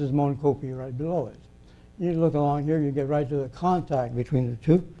 and this is Moenkopi right below it. You look along here, you get right to the contact between the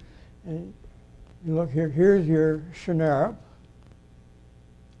two. And you look here, here's your Shinnerup.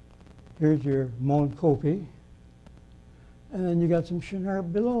 Here's your Moenkopi. And then you got some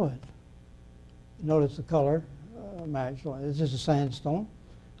Shinnerup below it. Notice the color match. This is a sandstone.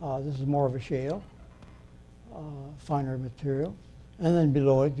 This is more of a shale, finer material. And then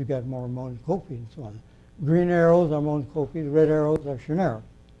below it, you got more Moenkopi and so on. Green arrows are Moenkopi, the red arrows are Shinnerup.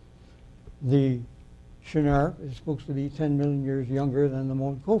 The Shinnerup is supposed to be 10 million years younger than the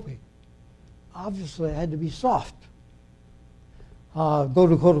Moenkopi. Obviously, it had to be soft. Go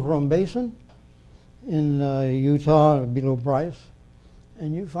to Kodachrome Basin in Utah, below Bryce,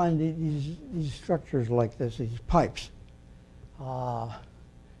 and you find these structures like this, these pipes.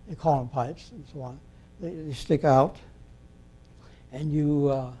 They call them pipes and so on. They stick out, and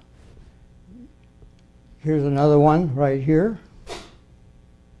you, here's another one right here.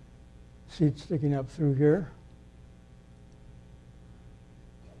 See it sticking up through here.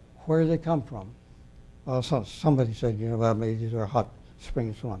 Where do they come from? Well, somebody said, you know, well, maybe these are hot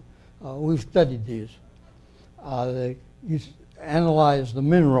springs and so on. We've studied these. You analyze the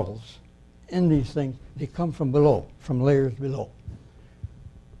minerals in these things. They come from below, from layers below.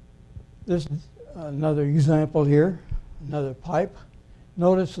 This is another example here, another pipe.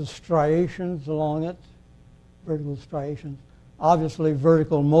 Notice the striations along it, vertical striations. Obviously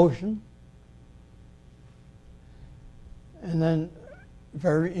vertical motion. And then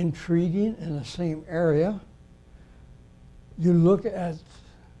very intriguing in the same area, you look at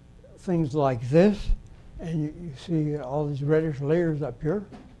things like this, and you see all these reddish layers up here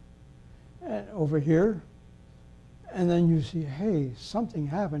and over here, and then you see, hey, something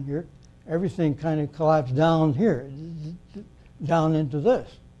happened here. Everything kind of collapsed down here, down into this.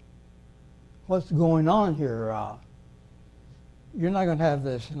 What's going on here? You're not going to have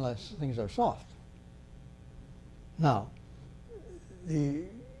this unless things are soft. Now, the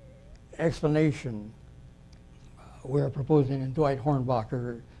explanation we're proposing, and Dwight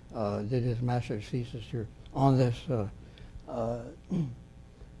Hornbacher did his master's thesis here on this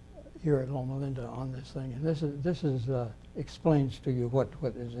here at Loma Linda on this thing, and this is explains to you what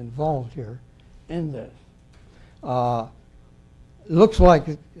is involved here in this. Looks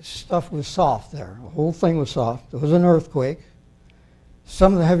like stuff was soft there. The whole thing was soft. There was an earthquake.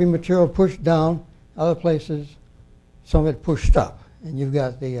 Some of the heavy material pushed down. Other places, some of it pushed up. And you've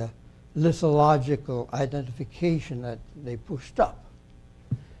got the lithological identification that they pushed up.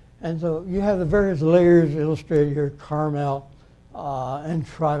 And so you have the various layers illustrated here, Carmel,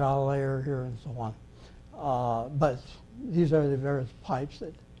 Entrada layer here, and so on. But these are the various pipes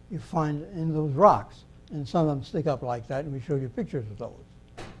that you find in those rocks. And some of them stick up like that, and we showed you pictures of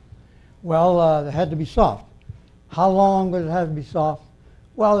those. Well, they had to be soft. How long would it have to be soft?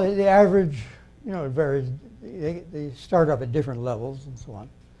 Well, the average, you know, it varies. They start up at different levels and so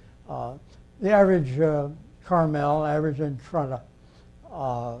on. The average Carmel, average Entrada,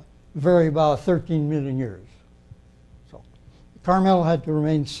 vary about 13 million years. So Carmel had to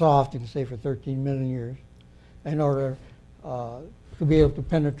remain soft, you can say, for 13 million years in order to be able to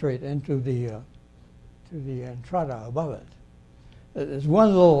penetrate into the Entrada above it. There's one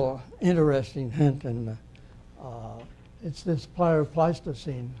little interesting hint, and it's this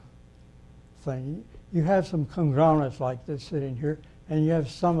Pleistocene thing. You have some conglomerates like this sitting here, and you have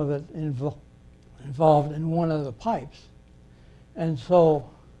some of it involved in one of the pipes. And so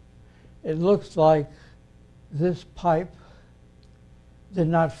it looks like this pipe did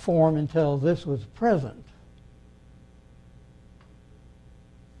not form until this was present.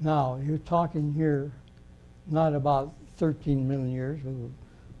 Now, you're talking here not about 13 million years.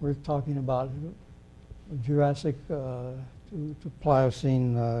 We're talking about Jurassic to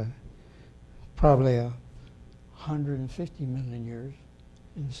Pliocene, probably 150 million years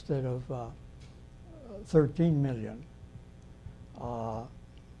instead of 13 million.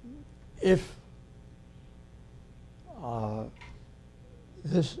 If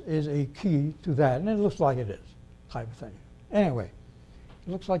this is a key to that, and it looks like it is, type of thing. Anyway,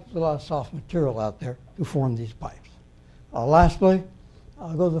 it looks like there's a lot of soft material out there to form these pipes. Lastly,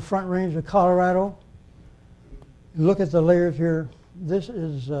 I'll go to the Front Range of Colorado. Look at the layers here. This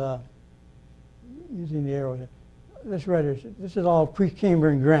is, using the arrow here, this is all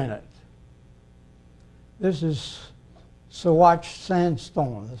Precambrian granite. This is Sawatch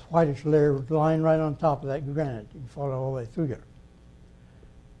sandstone, this whitish layer lying right on top of that granite. You can follow all the way through here.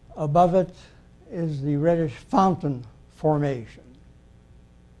 Above it is the reddish fountain formation.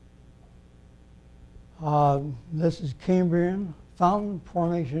 This is Cambrian. Fountain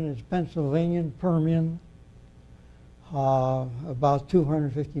formation is Pennsylvanian, Permian, about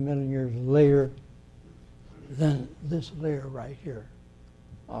 250 million years later than this layer right here.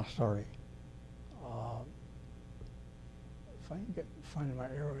 Oh, sorry. If I can find my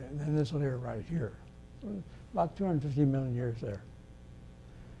arrow, and then this layer right here. About 250 million years there.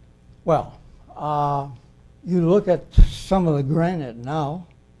 Well, you look at some of the granite now,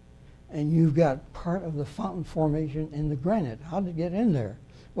 and you've got part of the fountain formation in the granite. How did it get in there?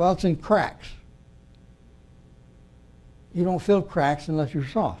 Well, it's in cracks. You don't fill cracks unless you're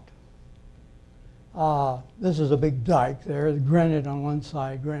soft. This is a big dike there, the granite on one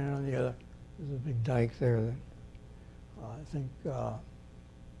side, granite on the other. There's a big dike there that I think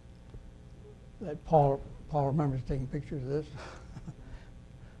that Paul remembers taking pictures of this.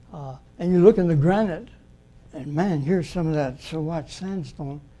 And you look in the granite, and man, here's some of that Sawatch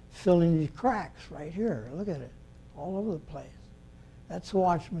sandstone filling these cracks right here. Look at it, all over the place. That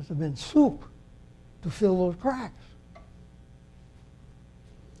Sawatch must have been soup to fill those cracks.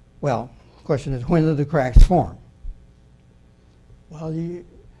 Well, the question is, when did the cracks form? Well,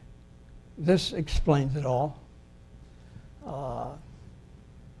 this explains it all.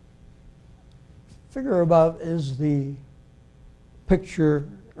 Figure above is the picture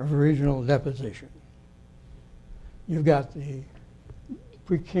of original deposition. You've got the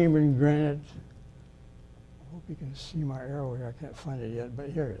Precambrian granite hope you can see my arrow here. I can't find it yet, but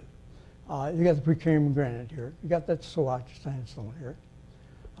here it is. You got the Precambrian granite here. You got that Saguache sandstone here.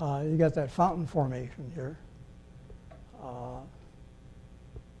 You got that fountain formation here.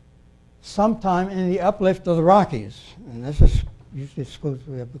 Sometime in the uplift of the Rockies, and this is usually supposed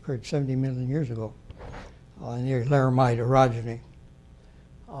to have occurred 70 million years ago, in the Laramide orogeny.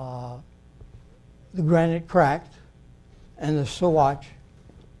 The granite cracked, and the Saguache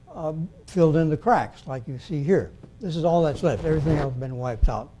filled in the cracks, like you see here. This is all that's left. Everything else has been wiped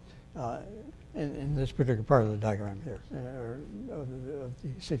out in this particular part of the diagram here, of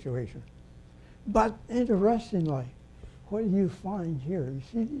the situation. But interestingly, what do you find here? You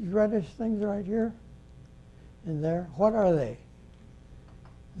see these reddish things right here and there? What are they?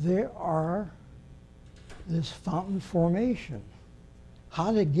 They are this fountain formation.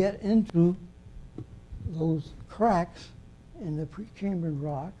 How to get into those cracks in the Precambrian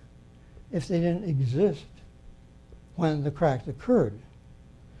rock if they didn't exist when the cracks occurred.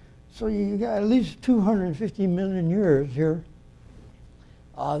 So you got at least 250 million years here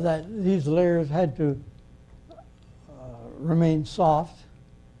that these layers had to remain soft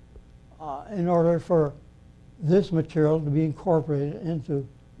in order for this material to be incorporated into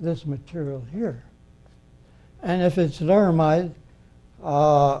this material here. And if it's Laramide,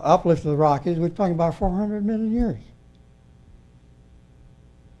 uplift of the Rockies, we're talking about 400 million years.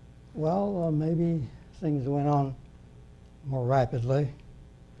 Well, maybe things went on more rapidly.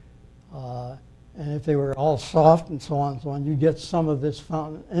 And if they were all soft and so on, you get some of this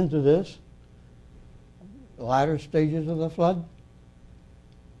fountain into this. Latter stages of the flood,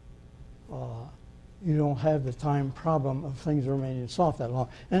 you don't have the time problem of things remaining soft that long.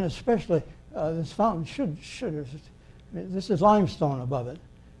 And especially, this fountain should have, this is limestone above it,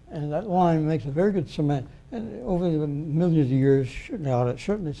 and that lime makes a very good cement. And over the millions of years, it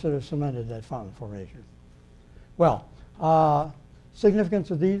certainly should have cemented that fountain formation. Well, significance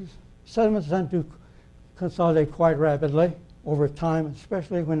of these sediments tend to consolidate quite rapidly over time,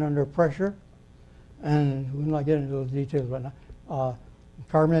 especially when under pressure. And we'll not get into those details right now.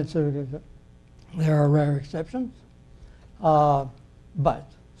 Carbonate sediments, there are rare exceptions. But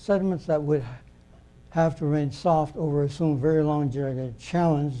sediments that would have to remain soft over some very long geologic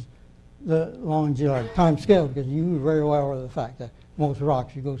challenge the long geologic time scale, because you very well aware of the fact that most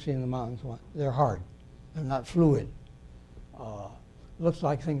rocks you go see in the mountains, they're hard. They're not fluid. Looks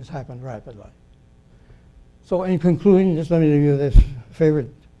like things happen rapidly. So in conclusion, just let me give you this favorite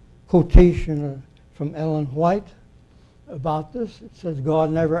quotation from Ellen White about this. It says,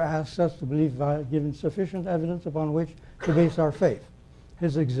 God never asks us to believe by giving sufficient evidence upon which to base our faith.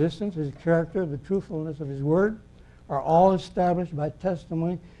 His existence, his character, the truthfulness of his word are all established by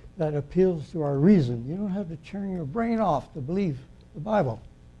testimony that appeals to our reason. You don't have to turn your brain off to believe the Bible.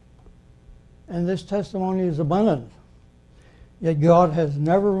 And this testimony is abundant. Yet God has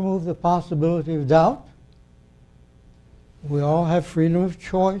never removed the possibility of doubt. We all have freedom of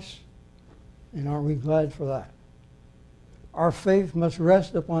choice, and aren't we glad for that? Our faith must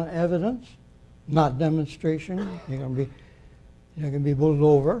rest upon evidence, not demonstration. You're going to be bowled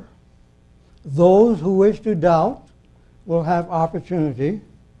over. Those who wish to doubt will have opportunity,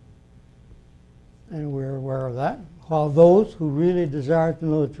 and we're aware of that, while those who really desire to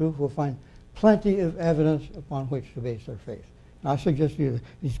know the truth will find plenty of evidence upon which to base their faith. Now, I suggest to you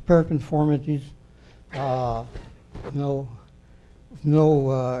these paraconformities, no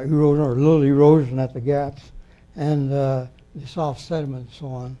erosion or little erosion at the gaps, and the soft sediment and so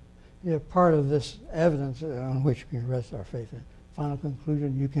on. They're part of this evidence on which we can rest our faith in. Final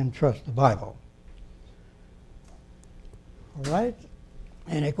conclusion, you can trust the Bible. All right?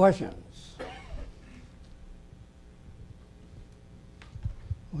 Any questions?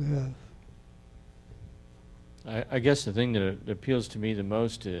 We have. I guess the thing that appeals to me the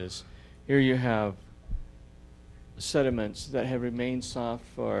most is here you have sediments that have remained soft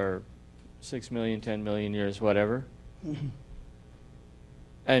for 6 million, 10 million years, whatever,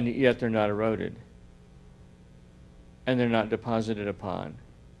 and yet they're not eroded. And they're not deposited upon.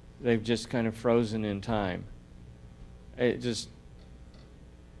 They've just kind of frozen in time.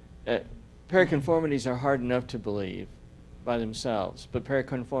 Paraconformities are hard enough to believe by themselves, but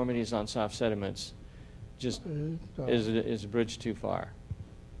paraconformities on soft sediments just is a bridge too far.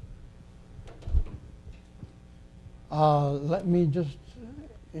 Let me just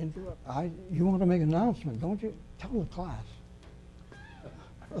interrupt. You want to make an announcement, don't you? Tell the class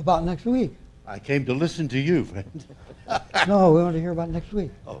about next week. I came to listen to you, friend. No, we want to hear about next week.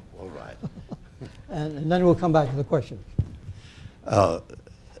 Oh, all right. And then we'll come back to the questions.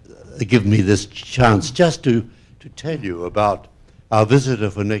 Give me this chance just to tell you about our visitor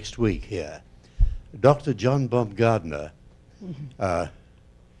for next week here. Dr. John Baumgartner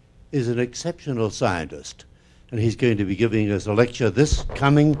is an exceptional scientist, and he's going to be giving us a lecture this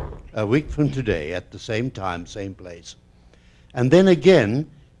coming week from today at the same time, same place. And then again,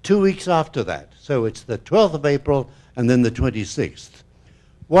 2 weeks after that. So it's the 12th of April and then the 26th.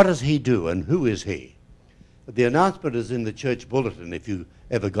 What does he do and who is he? The announcement is in the church bulletin if you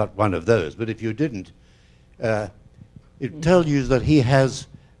ever got one of those, but if you didn't, it tells you that he has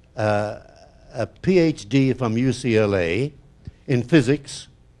a PhD from UCLA in physics,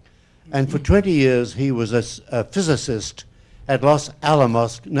 and for 20 years he was a physicist at Los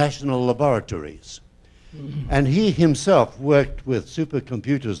Alamos National Laboratories. And he himself worked with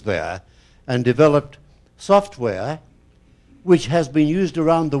supercomputers there and developed software which has been used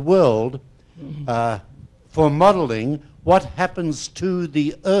around the world for modeling what happens to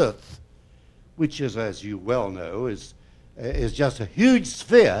the Earth, which is, as you well know, is just a huge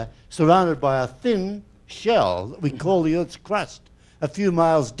sphere surrounded by a thin shell that we call the Earth's crust, a few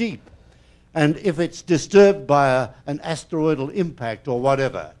miles deep. And if it's disturbed by an asteroidal impact or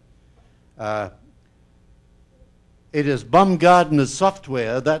whatever, it is Baumgartner's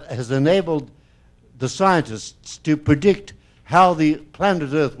software that has enabled the scientists to predict how the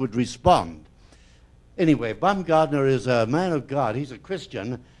planet Earth would respond. Anyway, Baumgartner is a man of God. He's a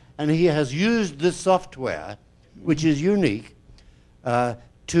Christian, and he has used this software, which is unique,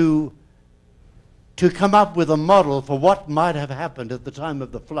 to come up with a model for what might have happened at the time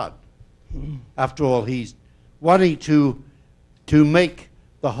of the flood. After all, he's wanting to make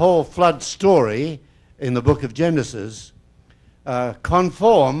the whole flood story in the book of Genesis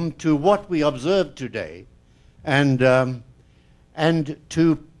conform to what we observe today, and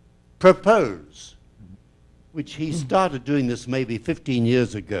to propose, which he started doing this maybe 15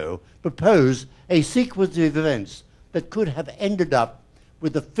 years ago, propose a sequence of events that could have ended up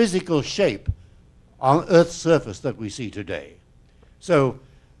with the physical shape on Earth's surface that we see today. So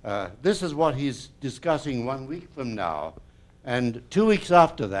this is what he's discussing 1 week from now, and 2 weeks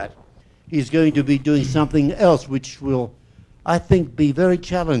after that, he's going to be doing something else which will, I think, be very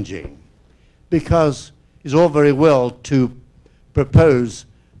challenging, because it's all very well to propose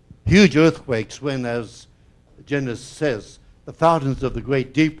huge earthquakes when, as Genesis says, the fountains of the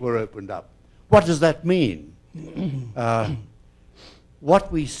great deep were opened up. What does that mean?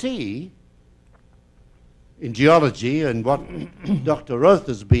 What we see in geology and what Dr. Roth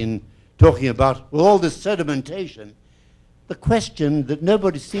has been talking about with all this sedimentation, the question that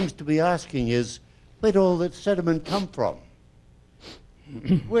nobody seems to be asking is, where did all that sediment come from?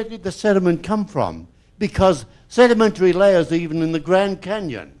 Where did the sediment come from? Because sedimentary layers are even in the Grand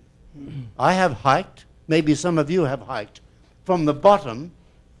Canyon. I have hiked, maybe some of you have hiked, from the bottom,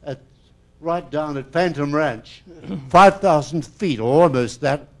 right down at Phantom Ranch, 5,000 feet, or almost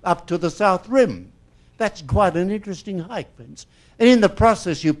that, up to the South Rim. That's quite an interesting hike, friends. And in the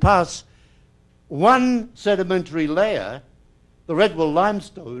process, you pass one sedimentary layer, the Redwall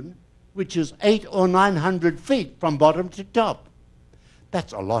limestone, which is 800 or 900 feet from bottom to top.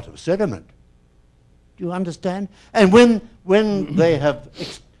 That's a lot of sediment. Do you understand? And when they have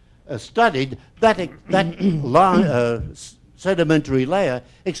studied that sedimentary layer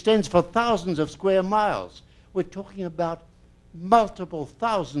extends for thousands of square miles. We're talking about multiple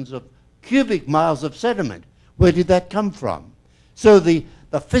thousands of cubic miles of sediment. Where did that come from? So the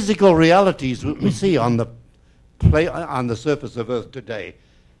physical realities that we see on the surface of Earth today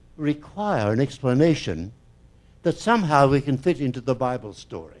require an explanation that somehow we can fit into the Bible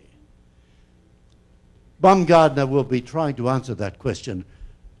story. Baumgartner will be trying to answer that question,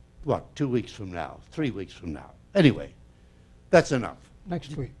 2 weeks from now, 3 weeks from now. Anyway, that's enough.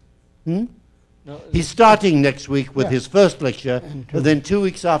 Next week. No, He's starting next week with Yeah. his first lecture, And and then 2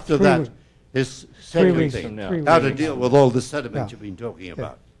 weeks after 3 that, weeks. his 3 second weeks thing, from now. 3 how to weeks. deal with all the sediment Yeah. you've been talking Okay.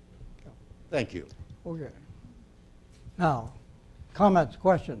 about. Thank you. Okay. Now, comments,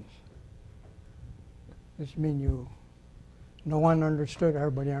 questions? This mean no one understood,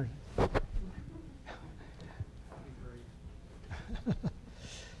 everybody understood?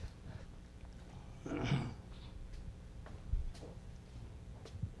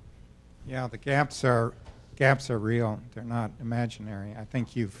 Yeah, the gaps are real. They're not imaginary. I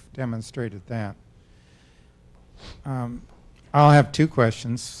think you've demonstrated that. I'll have two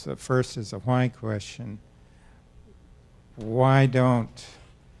questions. The first is a why question. Why don't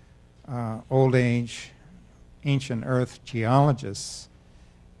old age, ancient Earth geologists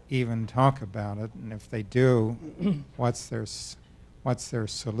even talk about it? And if they do, what's their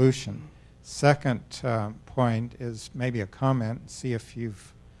solution? Second point is maybe a comment. See if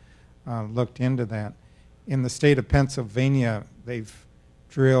you've looked into that. In the state of Pennsylvania, they've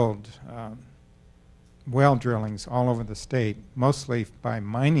drilled well drillings all over the state, mostly by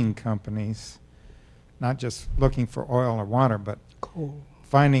mining companies, not just looking for oil or water, but Cool.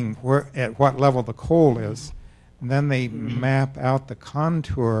 finding at what level the coal is. And then they map out the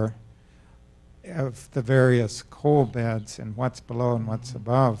contour of the various coal beds and what's below and what's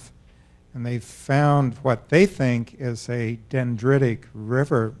above. And they've found what they think is a dendritic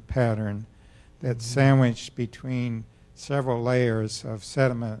river pattern that's sandwiched between several layers of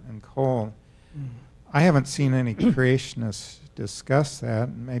sediment and coal. I haven't seen any creationists discuss that.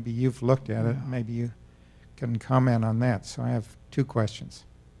 Maybe you've looked at it. Maybe you can comment on that. So I have two questions.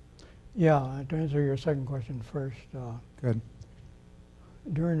 Yeah, to answer your second question first, Good.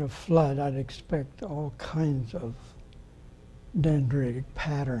 during a flood, I'd expect all kinds of dendritic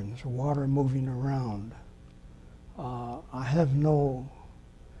patterns, water moving around. I have no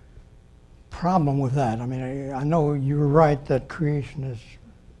problem with that. I mean, I know you're right that creationists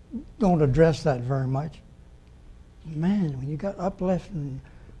don't address that very much. Man, when you got uplift and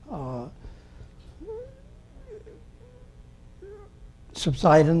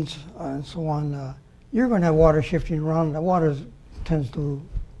subsidence and so on, you're going to have water shifting around. The water tends to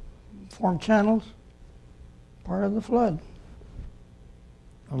form channels, part of the flood.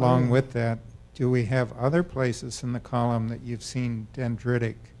 Along with that, do we have other places in the column that you've seen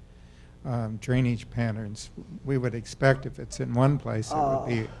dendritic drainage patterns? We would expect if it's in one place, it would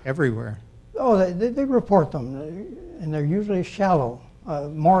be everywhere. Oh, they report them, and they're usually shallow.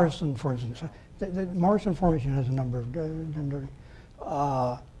 Morrison, for instance, the Morrison Formation has a number of dendritic,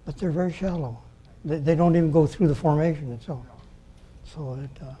 but they're very shallow. They don't even go through the formation itself. So,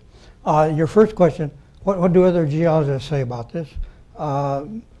 your first question, what do other geologists say about this?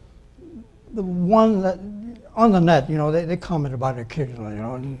 The one that, on the net, you know, they comment about it occasionally, you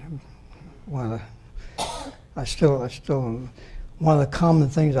know, and one of the common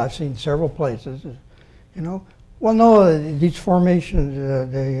things I've seen several places is, you know, well, no, these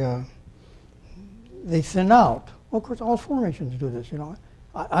formations, they thin out. Well, of course, all formations do this, you know.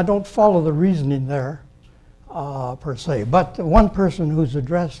 I don't follow the reasoning there, per se. But one person who's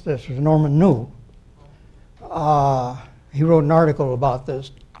addressed this is Norman New. He wrote an article about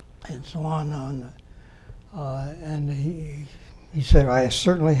this and so on, and he said, I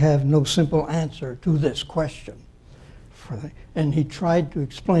certainly have no simple answer to this question. And he tried to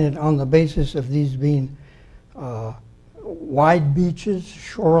explain it on the basis of these being wide beaches,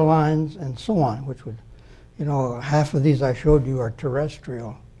 shorelines, and so on, which would, you know, half of these I showed you are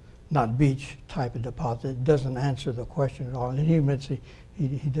terrestrial, not beach type of deposit. It doesn't answer the question at all. And he admits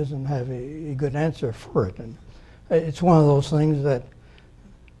he doesn't have a good answer for it. And it's one of those things that,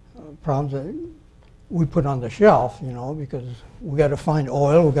 problems that we put on the shelf, you know, because we got to find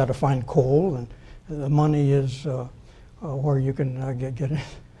oil, we got to find coal, and the money is where you can get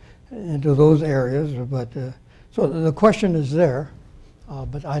into those areas. But so the question is there,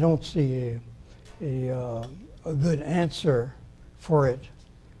 but I don't see a good answer for it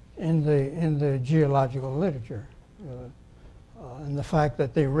in the geological literature. And the fact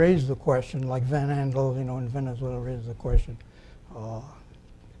that they raised the question, like Van Andel, you know, in Venezuela raised the question,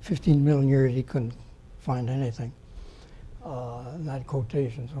 15 million years he couldn't find anything. That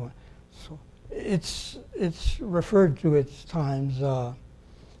quotation, so it's referred to at times,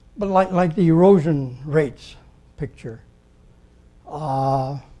 but like the erosion rates picture.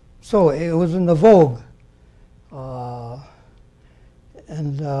 So it was in the vogue,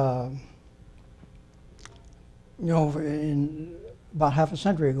 and you know, in about half a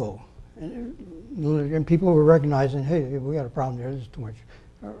century ago, and people were recognizing, hey, we got a problem here. This is too much.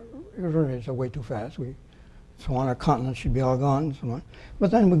 It's way too fast. So on, our continent should be all gone, and so on.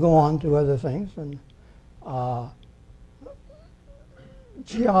 But then we go on to other things, and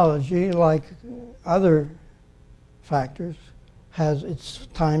geology, like other factors, has its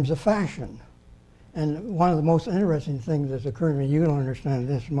times of fashion. And one of the most interesting things that's occurred to me, you don't understand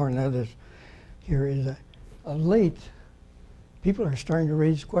this more than others here, is that of late, people are starting to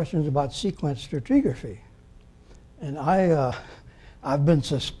raise questions about sequence stratigraphy. And I've been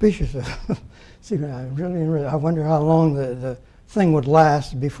suspicious of sequence. I wonder how long the thing would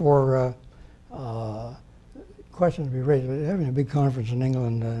last before questions would be raised. We're having a big conference in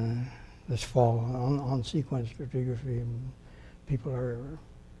England this fall on sequence stratigraphy. And people are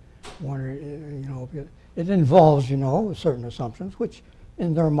wondering, you know, it involves, you know, certain assumptions, which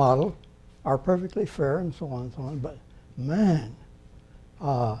in their model are perfectly fair and so on and so on. But man,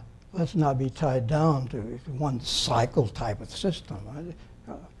 let's not be tied down to one cycle type of system.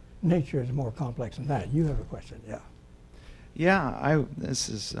 Nature is more complex than that. You have a question, yeah. Yeah, this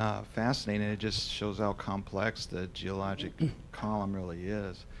is fascinating. It just shows how complex the geologic column really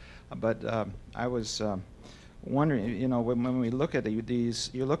is. But I was wondering, you know, when we look at these,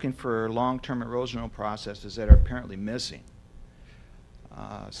 you're looking for long-term erosional processes that are apparently missing.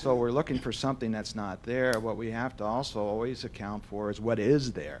 So we're looking for something that's not there. What we have to also always account for is what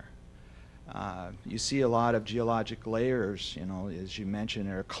is there. You see a lot of geologic layers, you know, as you mentioned,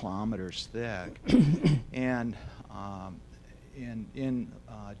 are kilometers thick. And in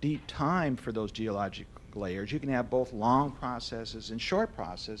deep time for those geologic layers, you can have both long processes and short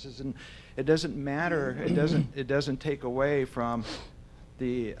processes, and it doesn't matter. It doesn't take away from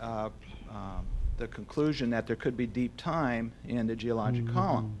the conclusion that there could be deep time in the geologic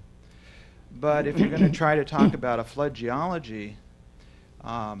column. But if you're going to try to talk about a flood geology,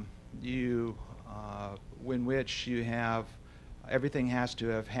 in which you have everything has to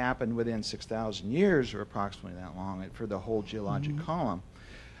have happened within 6,000 years or approximately that long for the whole geologic column,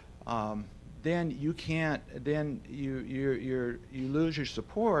 then you can't. Then you lose your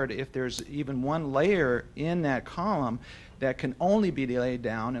support if there's even one layer in that column that can only be laid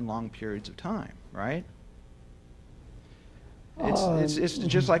down in long periods of time, right? It's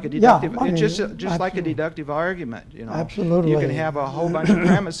just like a deductive. Yeah, I mean, it's just like a absolutely. deductive argument, you know. Absolutely. You can have a whole bunch of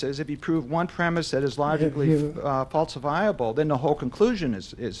premises. If you prove one premise that is logically you- falsifiable, then the whole conclusion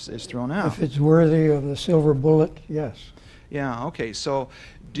is thrown out. If it's worthy of the silver bullet, yes. Yeah. Okay. So,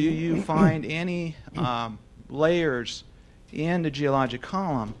 do you find any layers in the geologic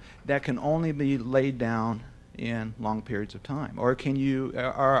column that can only be laid down in long periods of time, or can you,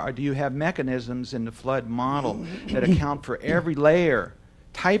 or do you have mechanisms in the flood model that account for every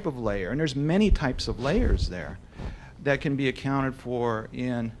type of layer, and there's many types of layers there that can be accounted for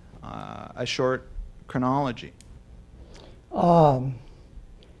in a short chronology? I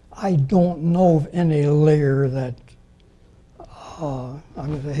don't know of any layer that I'm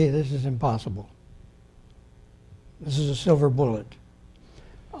going to say, hey, this is impossible. This is a silver bullet.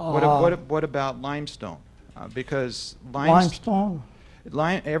 What about limestone? Because Limestone?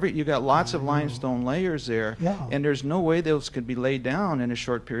 you got lots of limestone layers there, Yeah. and there's no way those could be laid down in a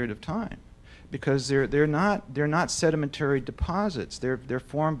short period of time, because they're not sedimentary deposits. They're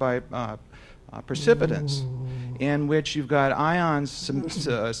formed by precipitants, in which you've got ions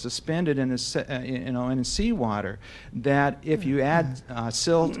suspended in in seawater. That if you add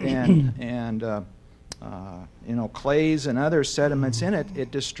silt and clays and other sediments in it,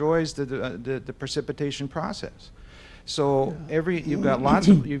 it destroys the precipitation process. So you've got lots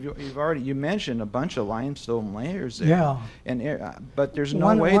of you mentioned a bunch of limestone layers there. Yeah. But there's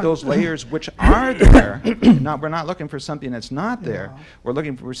no way those layers which are there. We're not looking for something that's not there.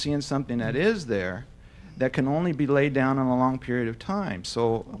 Yeah. We're seeing something that is there, that can only be laid down in a long period of time.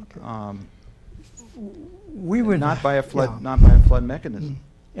 So We would not by a flood yeah. not by a flood mechanism.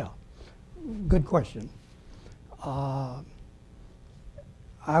 Yeah, good question. I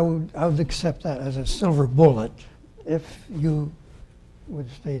would accept that as a silver bullet if you would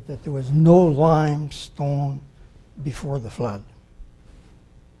state that there was no limestone before the flood.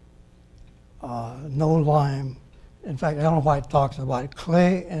 No lime. In fact, I don't know why it talks about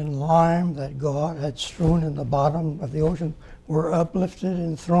clay and lime that God had strewn in the bottom of the ocean were uplifted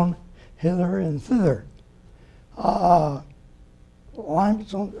and thrown hither and thither.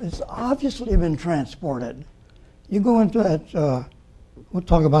 Limestone has obviously been transported. You go into that, we'll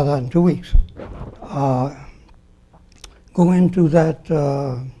talk about that in 2 weeks. Go into that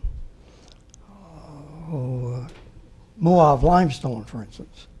Moab limestone, for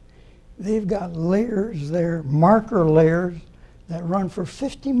instance. They've got layers there, marker layers, that run for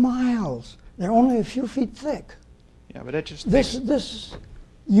 50 miles. They're only a few feet thick. Yeah, but it just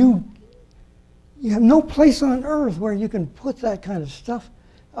You have no place on earth where you can put that kind of stuff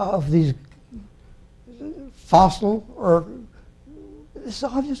of these fossil, or it's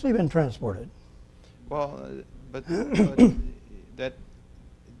obviously been transported. Well, but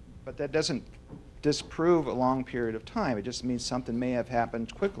that doesn't disprove a long period of time. It just means something may have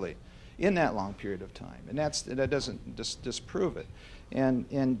happened quickly in that long period of time, and that doesn't disprove it.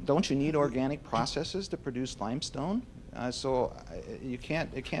 And don't you need organic processes to produce limestone? So you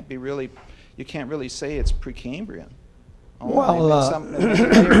can't really say it's Precambrian. Well, some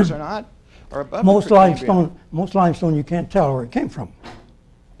layers are above most the Precambrian. limestone you can't tell where it came from.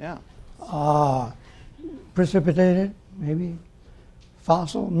 Yeah. Precipitated, maybe.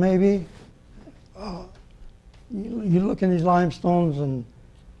 Fossil, maybe. You look in these limestones, and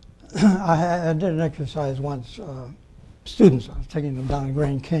I did an exercise once. Students, I was taking them down to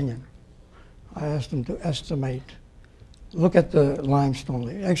Grand Canyon. I asked them to look at the limestone,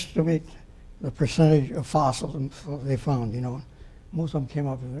 estimate the percentage of fossils they found. Most of them came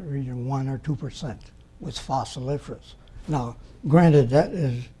up in the region 1 or 2% was fossiliferous. Now, granted, that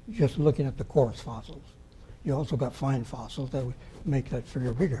is just looking at the coarse fossils. You also got fine fossils that would make that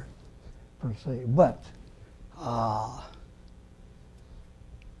figure bigger, per se. But I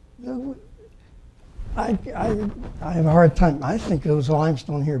have a hard time. I think there was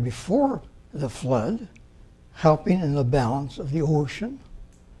limestone here before the flood, helping in the balance of the ocean,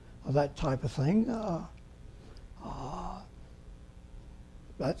 that type of thing.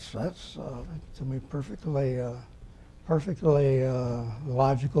 That's to me perfectly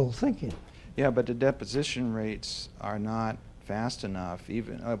logical thinking. Yeah, but the deposition rates are not fast enough,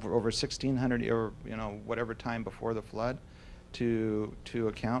 even over 1,600 or whatever time before the flood, to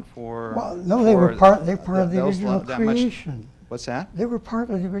account for. Well, no, they were part of the original creation. What's that? They were part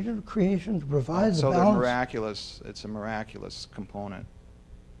of the original creation to provide the so balance. they're miraculous. It's a miraculous component.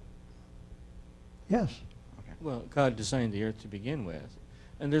 Yes. Okay. Well, God designed the earth to begin with.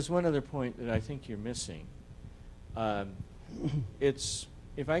 And there's one other point that I think you're missing. It's,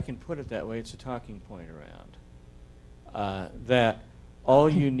 if I can put it that way, it's a talking point around. That all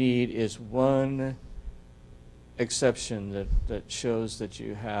you need is one exception that shows that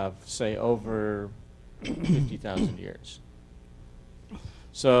you have, say, over 50,000 years.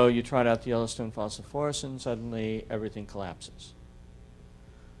 So you trot out the Yellowstone fossil forest and suddenly everything collapses.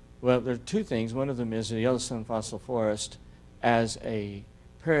 Well, there are two things. One of them is the Yellowstone fossil forest as a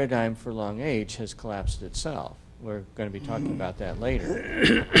paradigm for long age has collapsed itself. We're going to be talking about that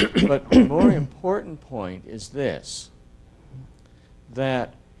later. But the more important point is this,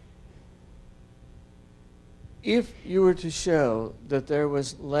 that if you were to show that there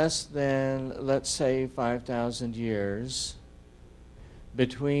was less than, let's say, 5,000 years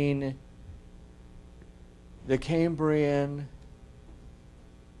between the Cambrian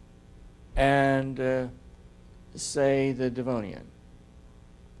and, say, the Devonian,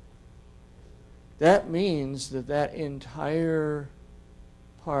 that means that that entire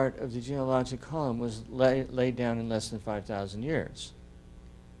part of the geologic column was laid down in less than 5,000 years.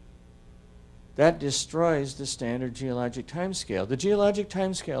 That destroys the standard geologic timescale. The geologic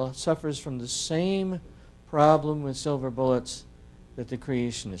timescale suffers from the same problem with silver bullets that the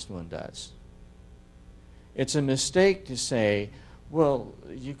creationist one does. It's a mistake to say, well,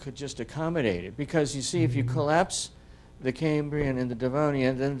 you could just accommodate it, because you see, if you collapse the Cambrian and the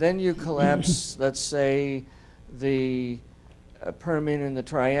Devonian, and then you collapse, let's say, the Permian and the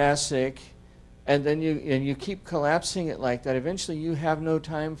Triassic, and then you keep collapsing it like that, eventually you have no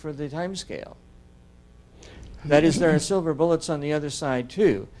time for the time scale. That is, there are silver bullets on the other side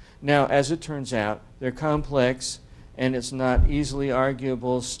too. Now, as it turns out, they're complex, and it's not easily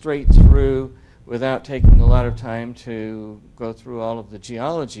arguable straight through without taking a lot of time to go through all of the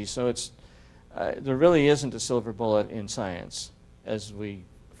geology. So it's there really isn't a silver bullet in science, as we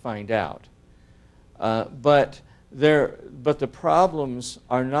find out. But the problems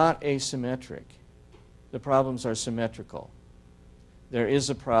are not asymmetric. The problems are symmetrical. There is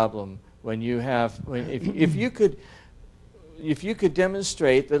a problem when you have, if you could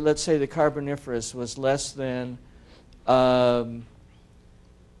demonstrate that, let's say, the Carboniferous was less than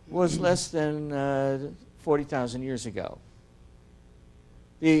 40,000 years ago.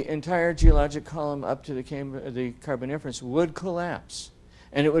 The entire geologic column up to the Carboniferous would collapse.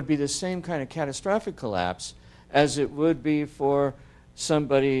 And it would be the same kind of catastrophic collapse as it would be for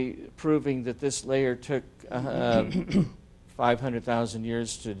somebody proving that this layer took 500,000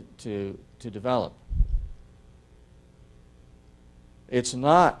 years to develop. It's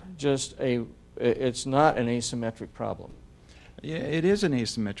not an asymmetric problem. Yeah, it is an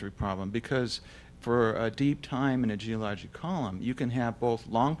asymmetric problem, because for a deep time in a geologic column, you can have both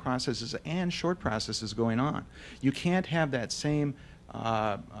long processes and short processes going on. You can't have that same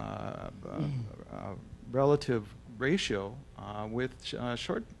relative ratio with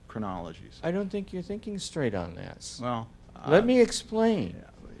short chronologies. I don't think you're thinking straight on this. Well, let me explain.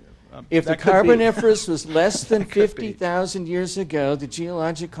 Yeah, If the that could be. Carboniferous was less than That could be. 50,000 years ago, the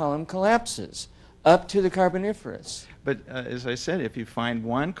geologic column collapses up to the Carboniferous. But as I said, if you find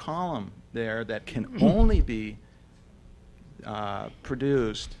one column there that can only be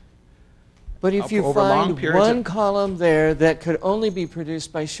produced, But if you over long find periods one of- column there that could only be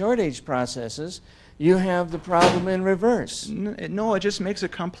produced by short-age processes, you have the problem in reverse. no, it just makes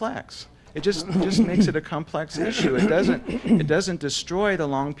it complex. It just makes it a complex issue. It doesn't destroy the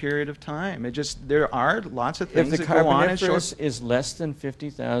long period of time. There are lots of If things the that go on in Carboniferous short. is less than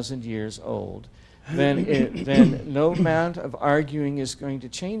 50,000 years old, then no amount of arguing is going to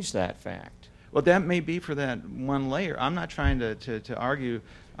change that fact. Well, that may be for that one layer. I'm not trying to argue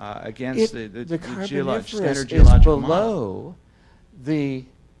against the Carboniferous standard is geological model. below the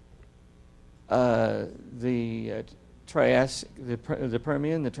Triassic, the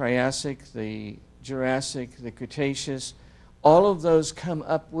Permian, the Triassic, the Jurassic, the Cretaceous, all of those come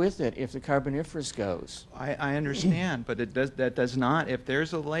up with it if the Carboniferous goes. I understand, but that does not, if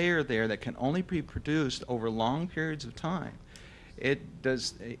there's a layer there that can only be produced over long periods of time, it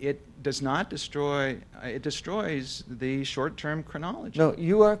does not destroy, it destroys the short-term chronology. No,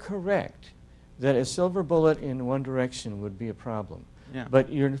 you are correct that a silver bullet in one direction would be a problem. Yeah.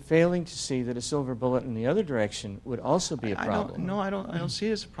 But you're failing to see that a silver bullet in the other direction would also be a problem. I don't see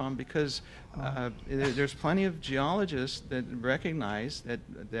it as a problem because there's plenty of geologists that recognize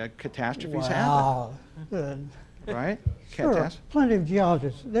that catastrophes Wow. Good. happen. Right? Sure, plenty of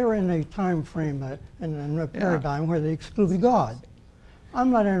geologists. They're in a time frame, in a paradigm where they exclude God. I'm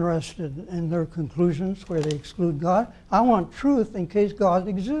not interested in their conclusions where they exclude God. I want truth in case God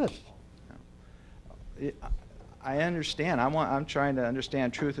exists. I understand. I'm trying to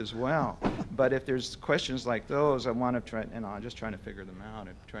understand truth as well. But if there's questions like those, I want to try, I'm just trying to figure them out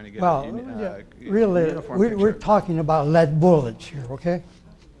and trying to get a really, uniform we're picture. talking about lead bullets here, okay?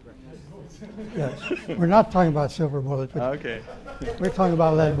 Yes, we're not talking about silver bullets. Okay. We're talking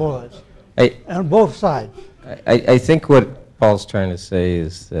about lead bullets on both sides. I think what Paul's trying to say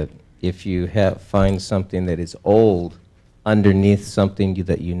is that if you find something that is old underneath something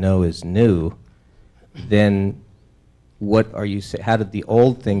that you know is new, then what are you saying? How did the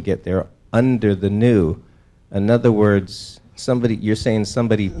old thing get there under the new? In other words, you're saying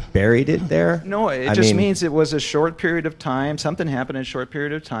somebody buried it there? No, it just means it was a short period of time. Something happened in a short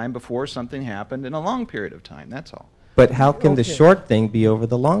period of time before something happened in a long period of time. That's all. But how can the short thing be over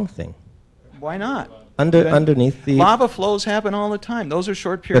the long thing? Why not? Underneath the lava flows happen all the time. Those are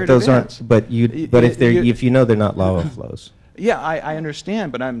short period but those events. aren't. But if you know they're not lava flows. Yeah, I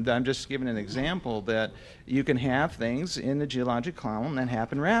understand, but I'm just giving an example that you can have things in the geologic column that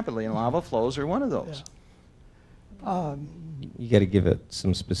happen rapidly, and lava flows are one of those. You got to give it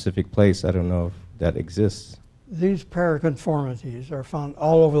some specific place. I don't know if that exists. These paraconformities are found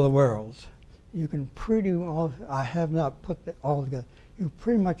all over the world. You can pretty well, I have not put it all together, you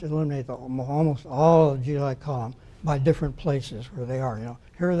pretty much eliminate almost all of the geologic column by different places where they are. You know,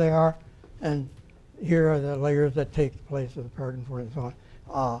 here they are, and here are the layers that take the place of the paraconformities and so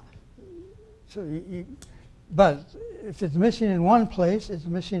on. But if it's missing in one place, it's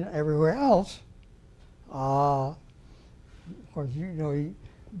missing everywhere else. Of course,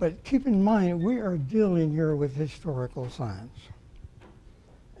 but keep in mind, we are dealing here with historical science.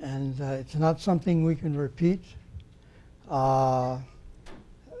 And it's not something we can repeat. The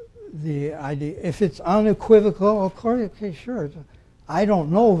idea, if it's unequivocal, of course, okay, sure. I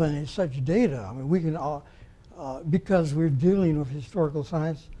don't know of any such data. I mean, we can, because we're dealing with historical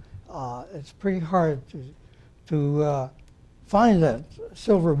science, it's pretty hard to find that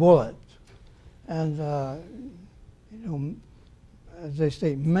silver bullet. And, as they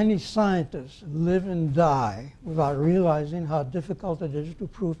say, many scientists live and die without realizing how difficult it is to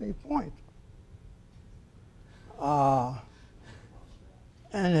prove a point.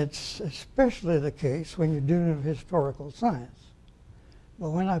 And it's especially the case when you're dealing with historical science.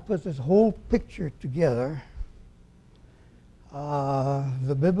 But when I put this whole picture together,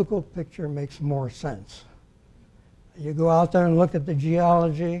 the biblical picture makes more sense. You go out there and look at the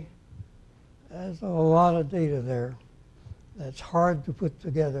geology, there's a lot of data there that's hard to put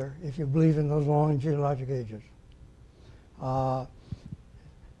together if you believe in those long geologic ages. And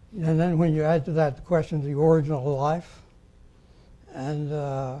then when you add to that the question of the origin of life, and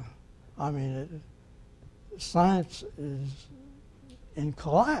science is in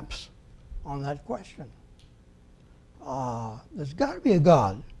collapse on that question. There's got to be a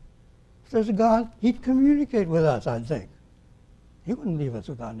God. If there's a God, he'd communicate with us, I think. He wouldn't leave us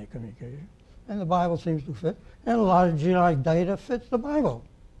without any communication. And the Bible seems to fit. And a lot of geologic data fits the Bible.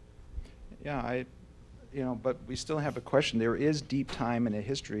 Yeah, but we still have a question. There is deep time in a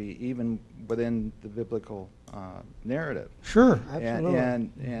history, even within the biblical narrative. Sure, absolutely.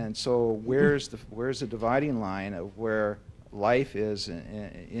 And so where's the dividing line of where life is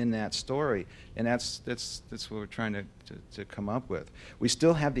in that story? And that's what we're trying to come up with. We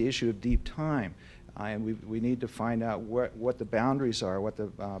still have the issue of deep time. And we need to find out what the boundaries are, what the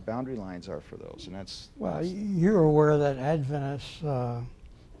boundary lines are for those. And well, you're aware that Adventists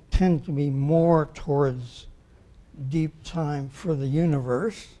tend to be more towards deep time for the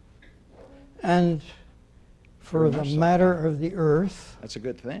universe and for the matter of the earth. That's a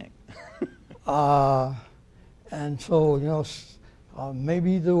good thing. And so,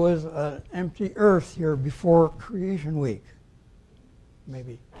 maybe there was an empty earth here before creation week.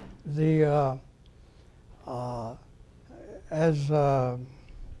 Maybe.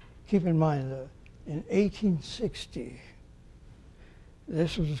 Keep in mind, in 1860.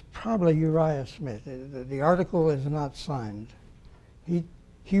 This was probably Uriah Smith. The article is not signed.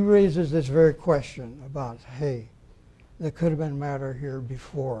 He raises this very question about, hey, there could have been matter here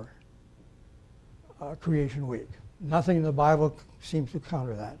before creation week. Nothing in the Bible seems to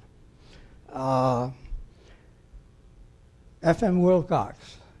counter that. F.M.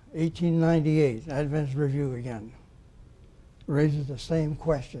 Wilcox, 1898, Adventist Review again, raises the same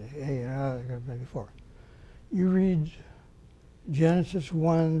question. Hey, there could have been before. You read Genesis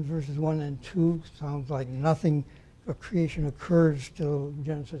 1, verses 1 and 2, sounds like nothing of creation occurs till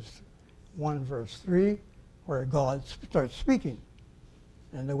Genesis 1, verse 3, where God starts speaking,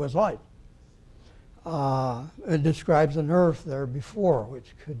 and there was light. It describes an earth there before,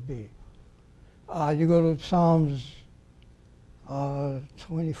 which could be. You go to Psalms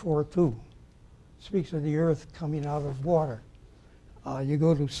 24:2, speaks of the earth coming out of water. You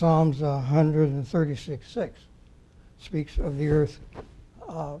go to Psalms 136:6, speaks of the earth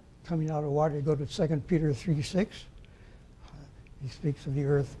coming out of water. You go to 2 Peter 3:6, he speaks of the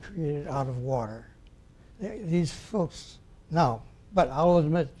earth created out of water. These folks, now, but I'll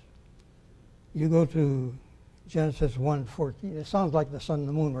admit, you go to Genesis 1:14, it sounds like the sun and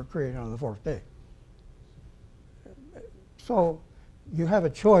the moon were created on the fourth day. So you have a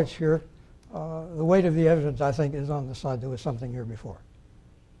choice here. The weight of the evidence, I think, is on the side there was something here before.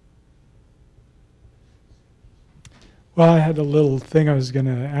 Well, I had a little thing I was going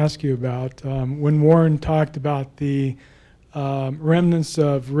to ask you about. When Warren talked about the remnants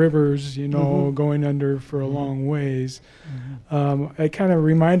of rivers, going under for a long ways, it kind of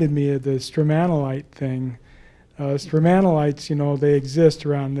reminded me of the stromatolite thing. Stromatolites, they exist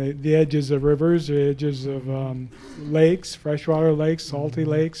around the edges of rivers, the edges of lakes, freshwater lakes, salty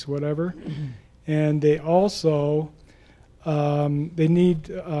lakes, whatever. And they also, they need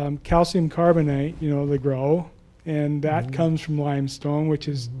calcium carbonate, to grow. And that comes from limestone, which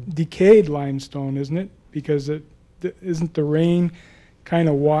is decayed limestone, isn't it? Because isn't the rain kind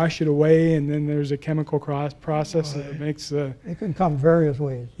of wash it away, and then there's a chemical process that makes the... It can come various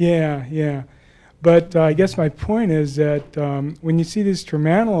ways. Yeah, yeah. But I guess my point is that when you see these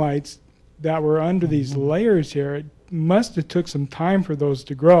stromatolites that were under these layers here, it must have took some time for those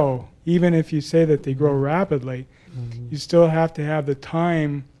to grow. Even if you say that they grow rapidly, you still have to have the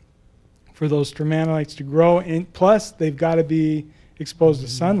time for those stromatolites to grow. And plus, they've got to be exposed to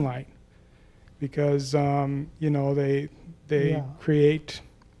sunlight because, they create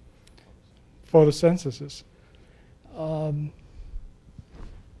photosynthesis.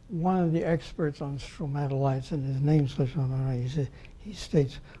 One of the experts on stromatolites, and his name's he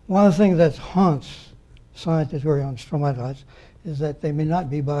states, one of the things that haunts scientists who are on stromatolites is that they may not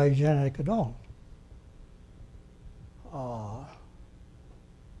be biogenic at all.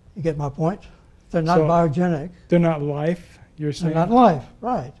 You get my point? They're not biogenic. They're not life, you're saying? They're not life,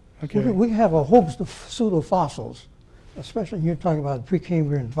 right. Okay. We have a host of pseudofossils, especially you're talking about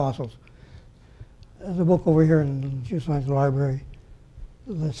Precambrian fossils. There's a book over here in the Geoscience Library.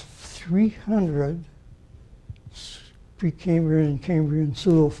 There's 300 Precambrian and Cambrian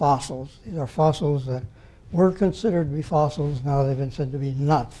pseudofossils. These are fossils that were considered to be fossils. Now they've been said to be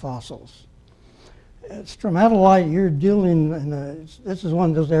not fossils. Stromatolite, you're dealing in this is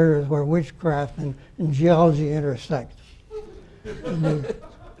one of those areas where witchcraft and geology intersect.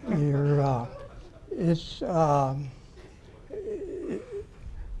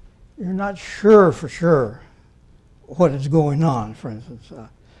 You're not sure for sure what is going on, for instance.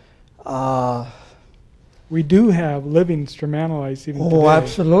 We do have living stromatolites even today. Oh,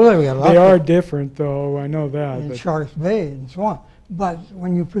 absolutely. We got a lot They are different, though. I know that. in Shark's Bay and so on. But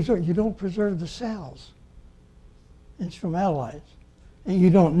when you preserve, you don't preserve the cells in stromatolites, and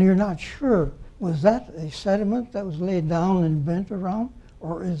you're not sure, was that a sediment that was laid down and bent around,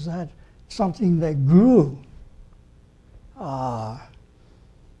 or is that something that grew?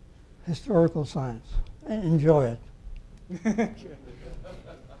 Historical science. Enjoy it.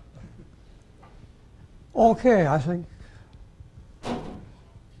 Okay, I think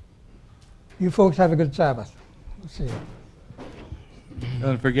you folks have a good Sabbath. We'll see you.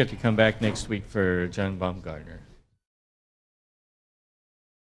 Don't forget to come back next week for John Baumgartner.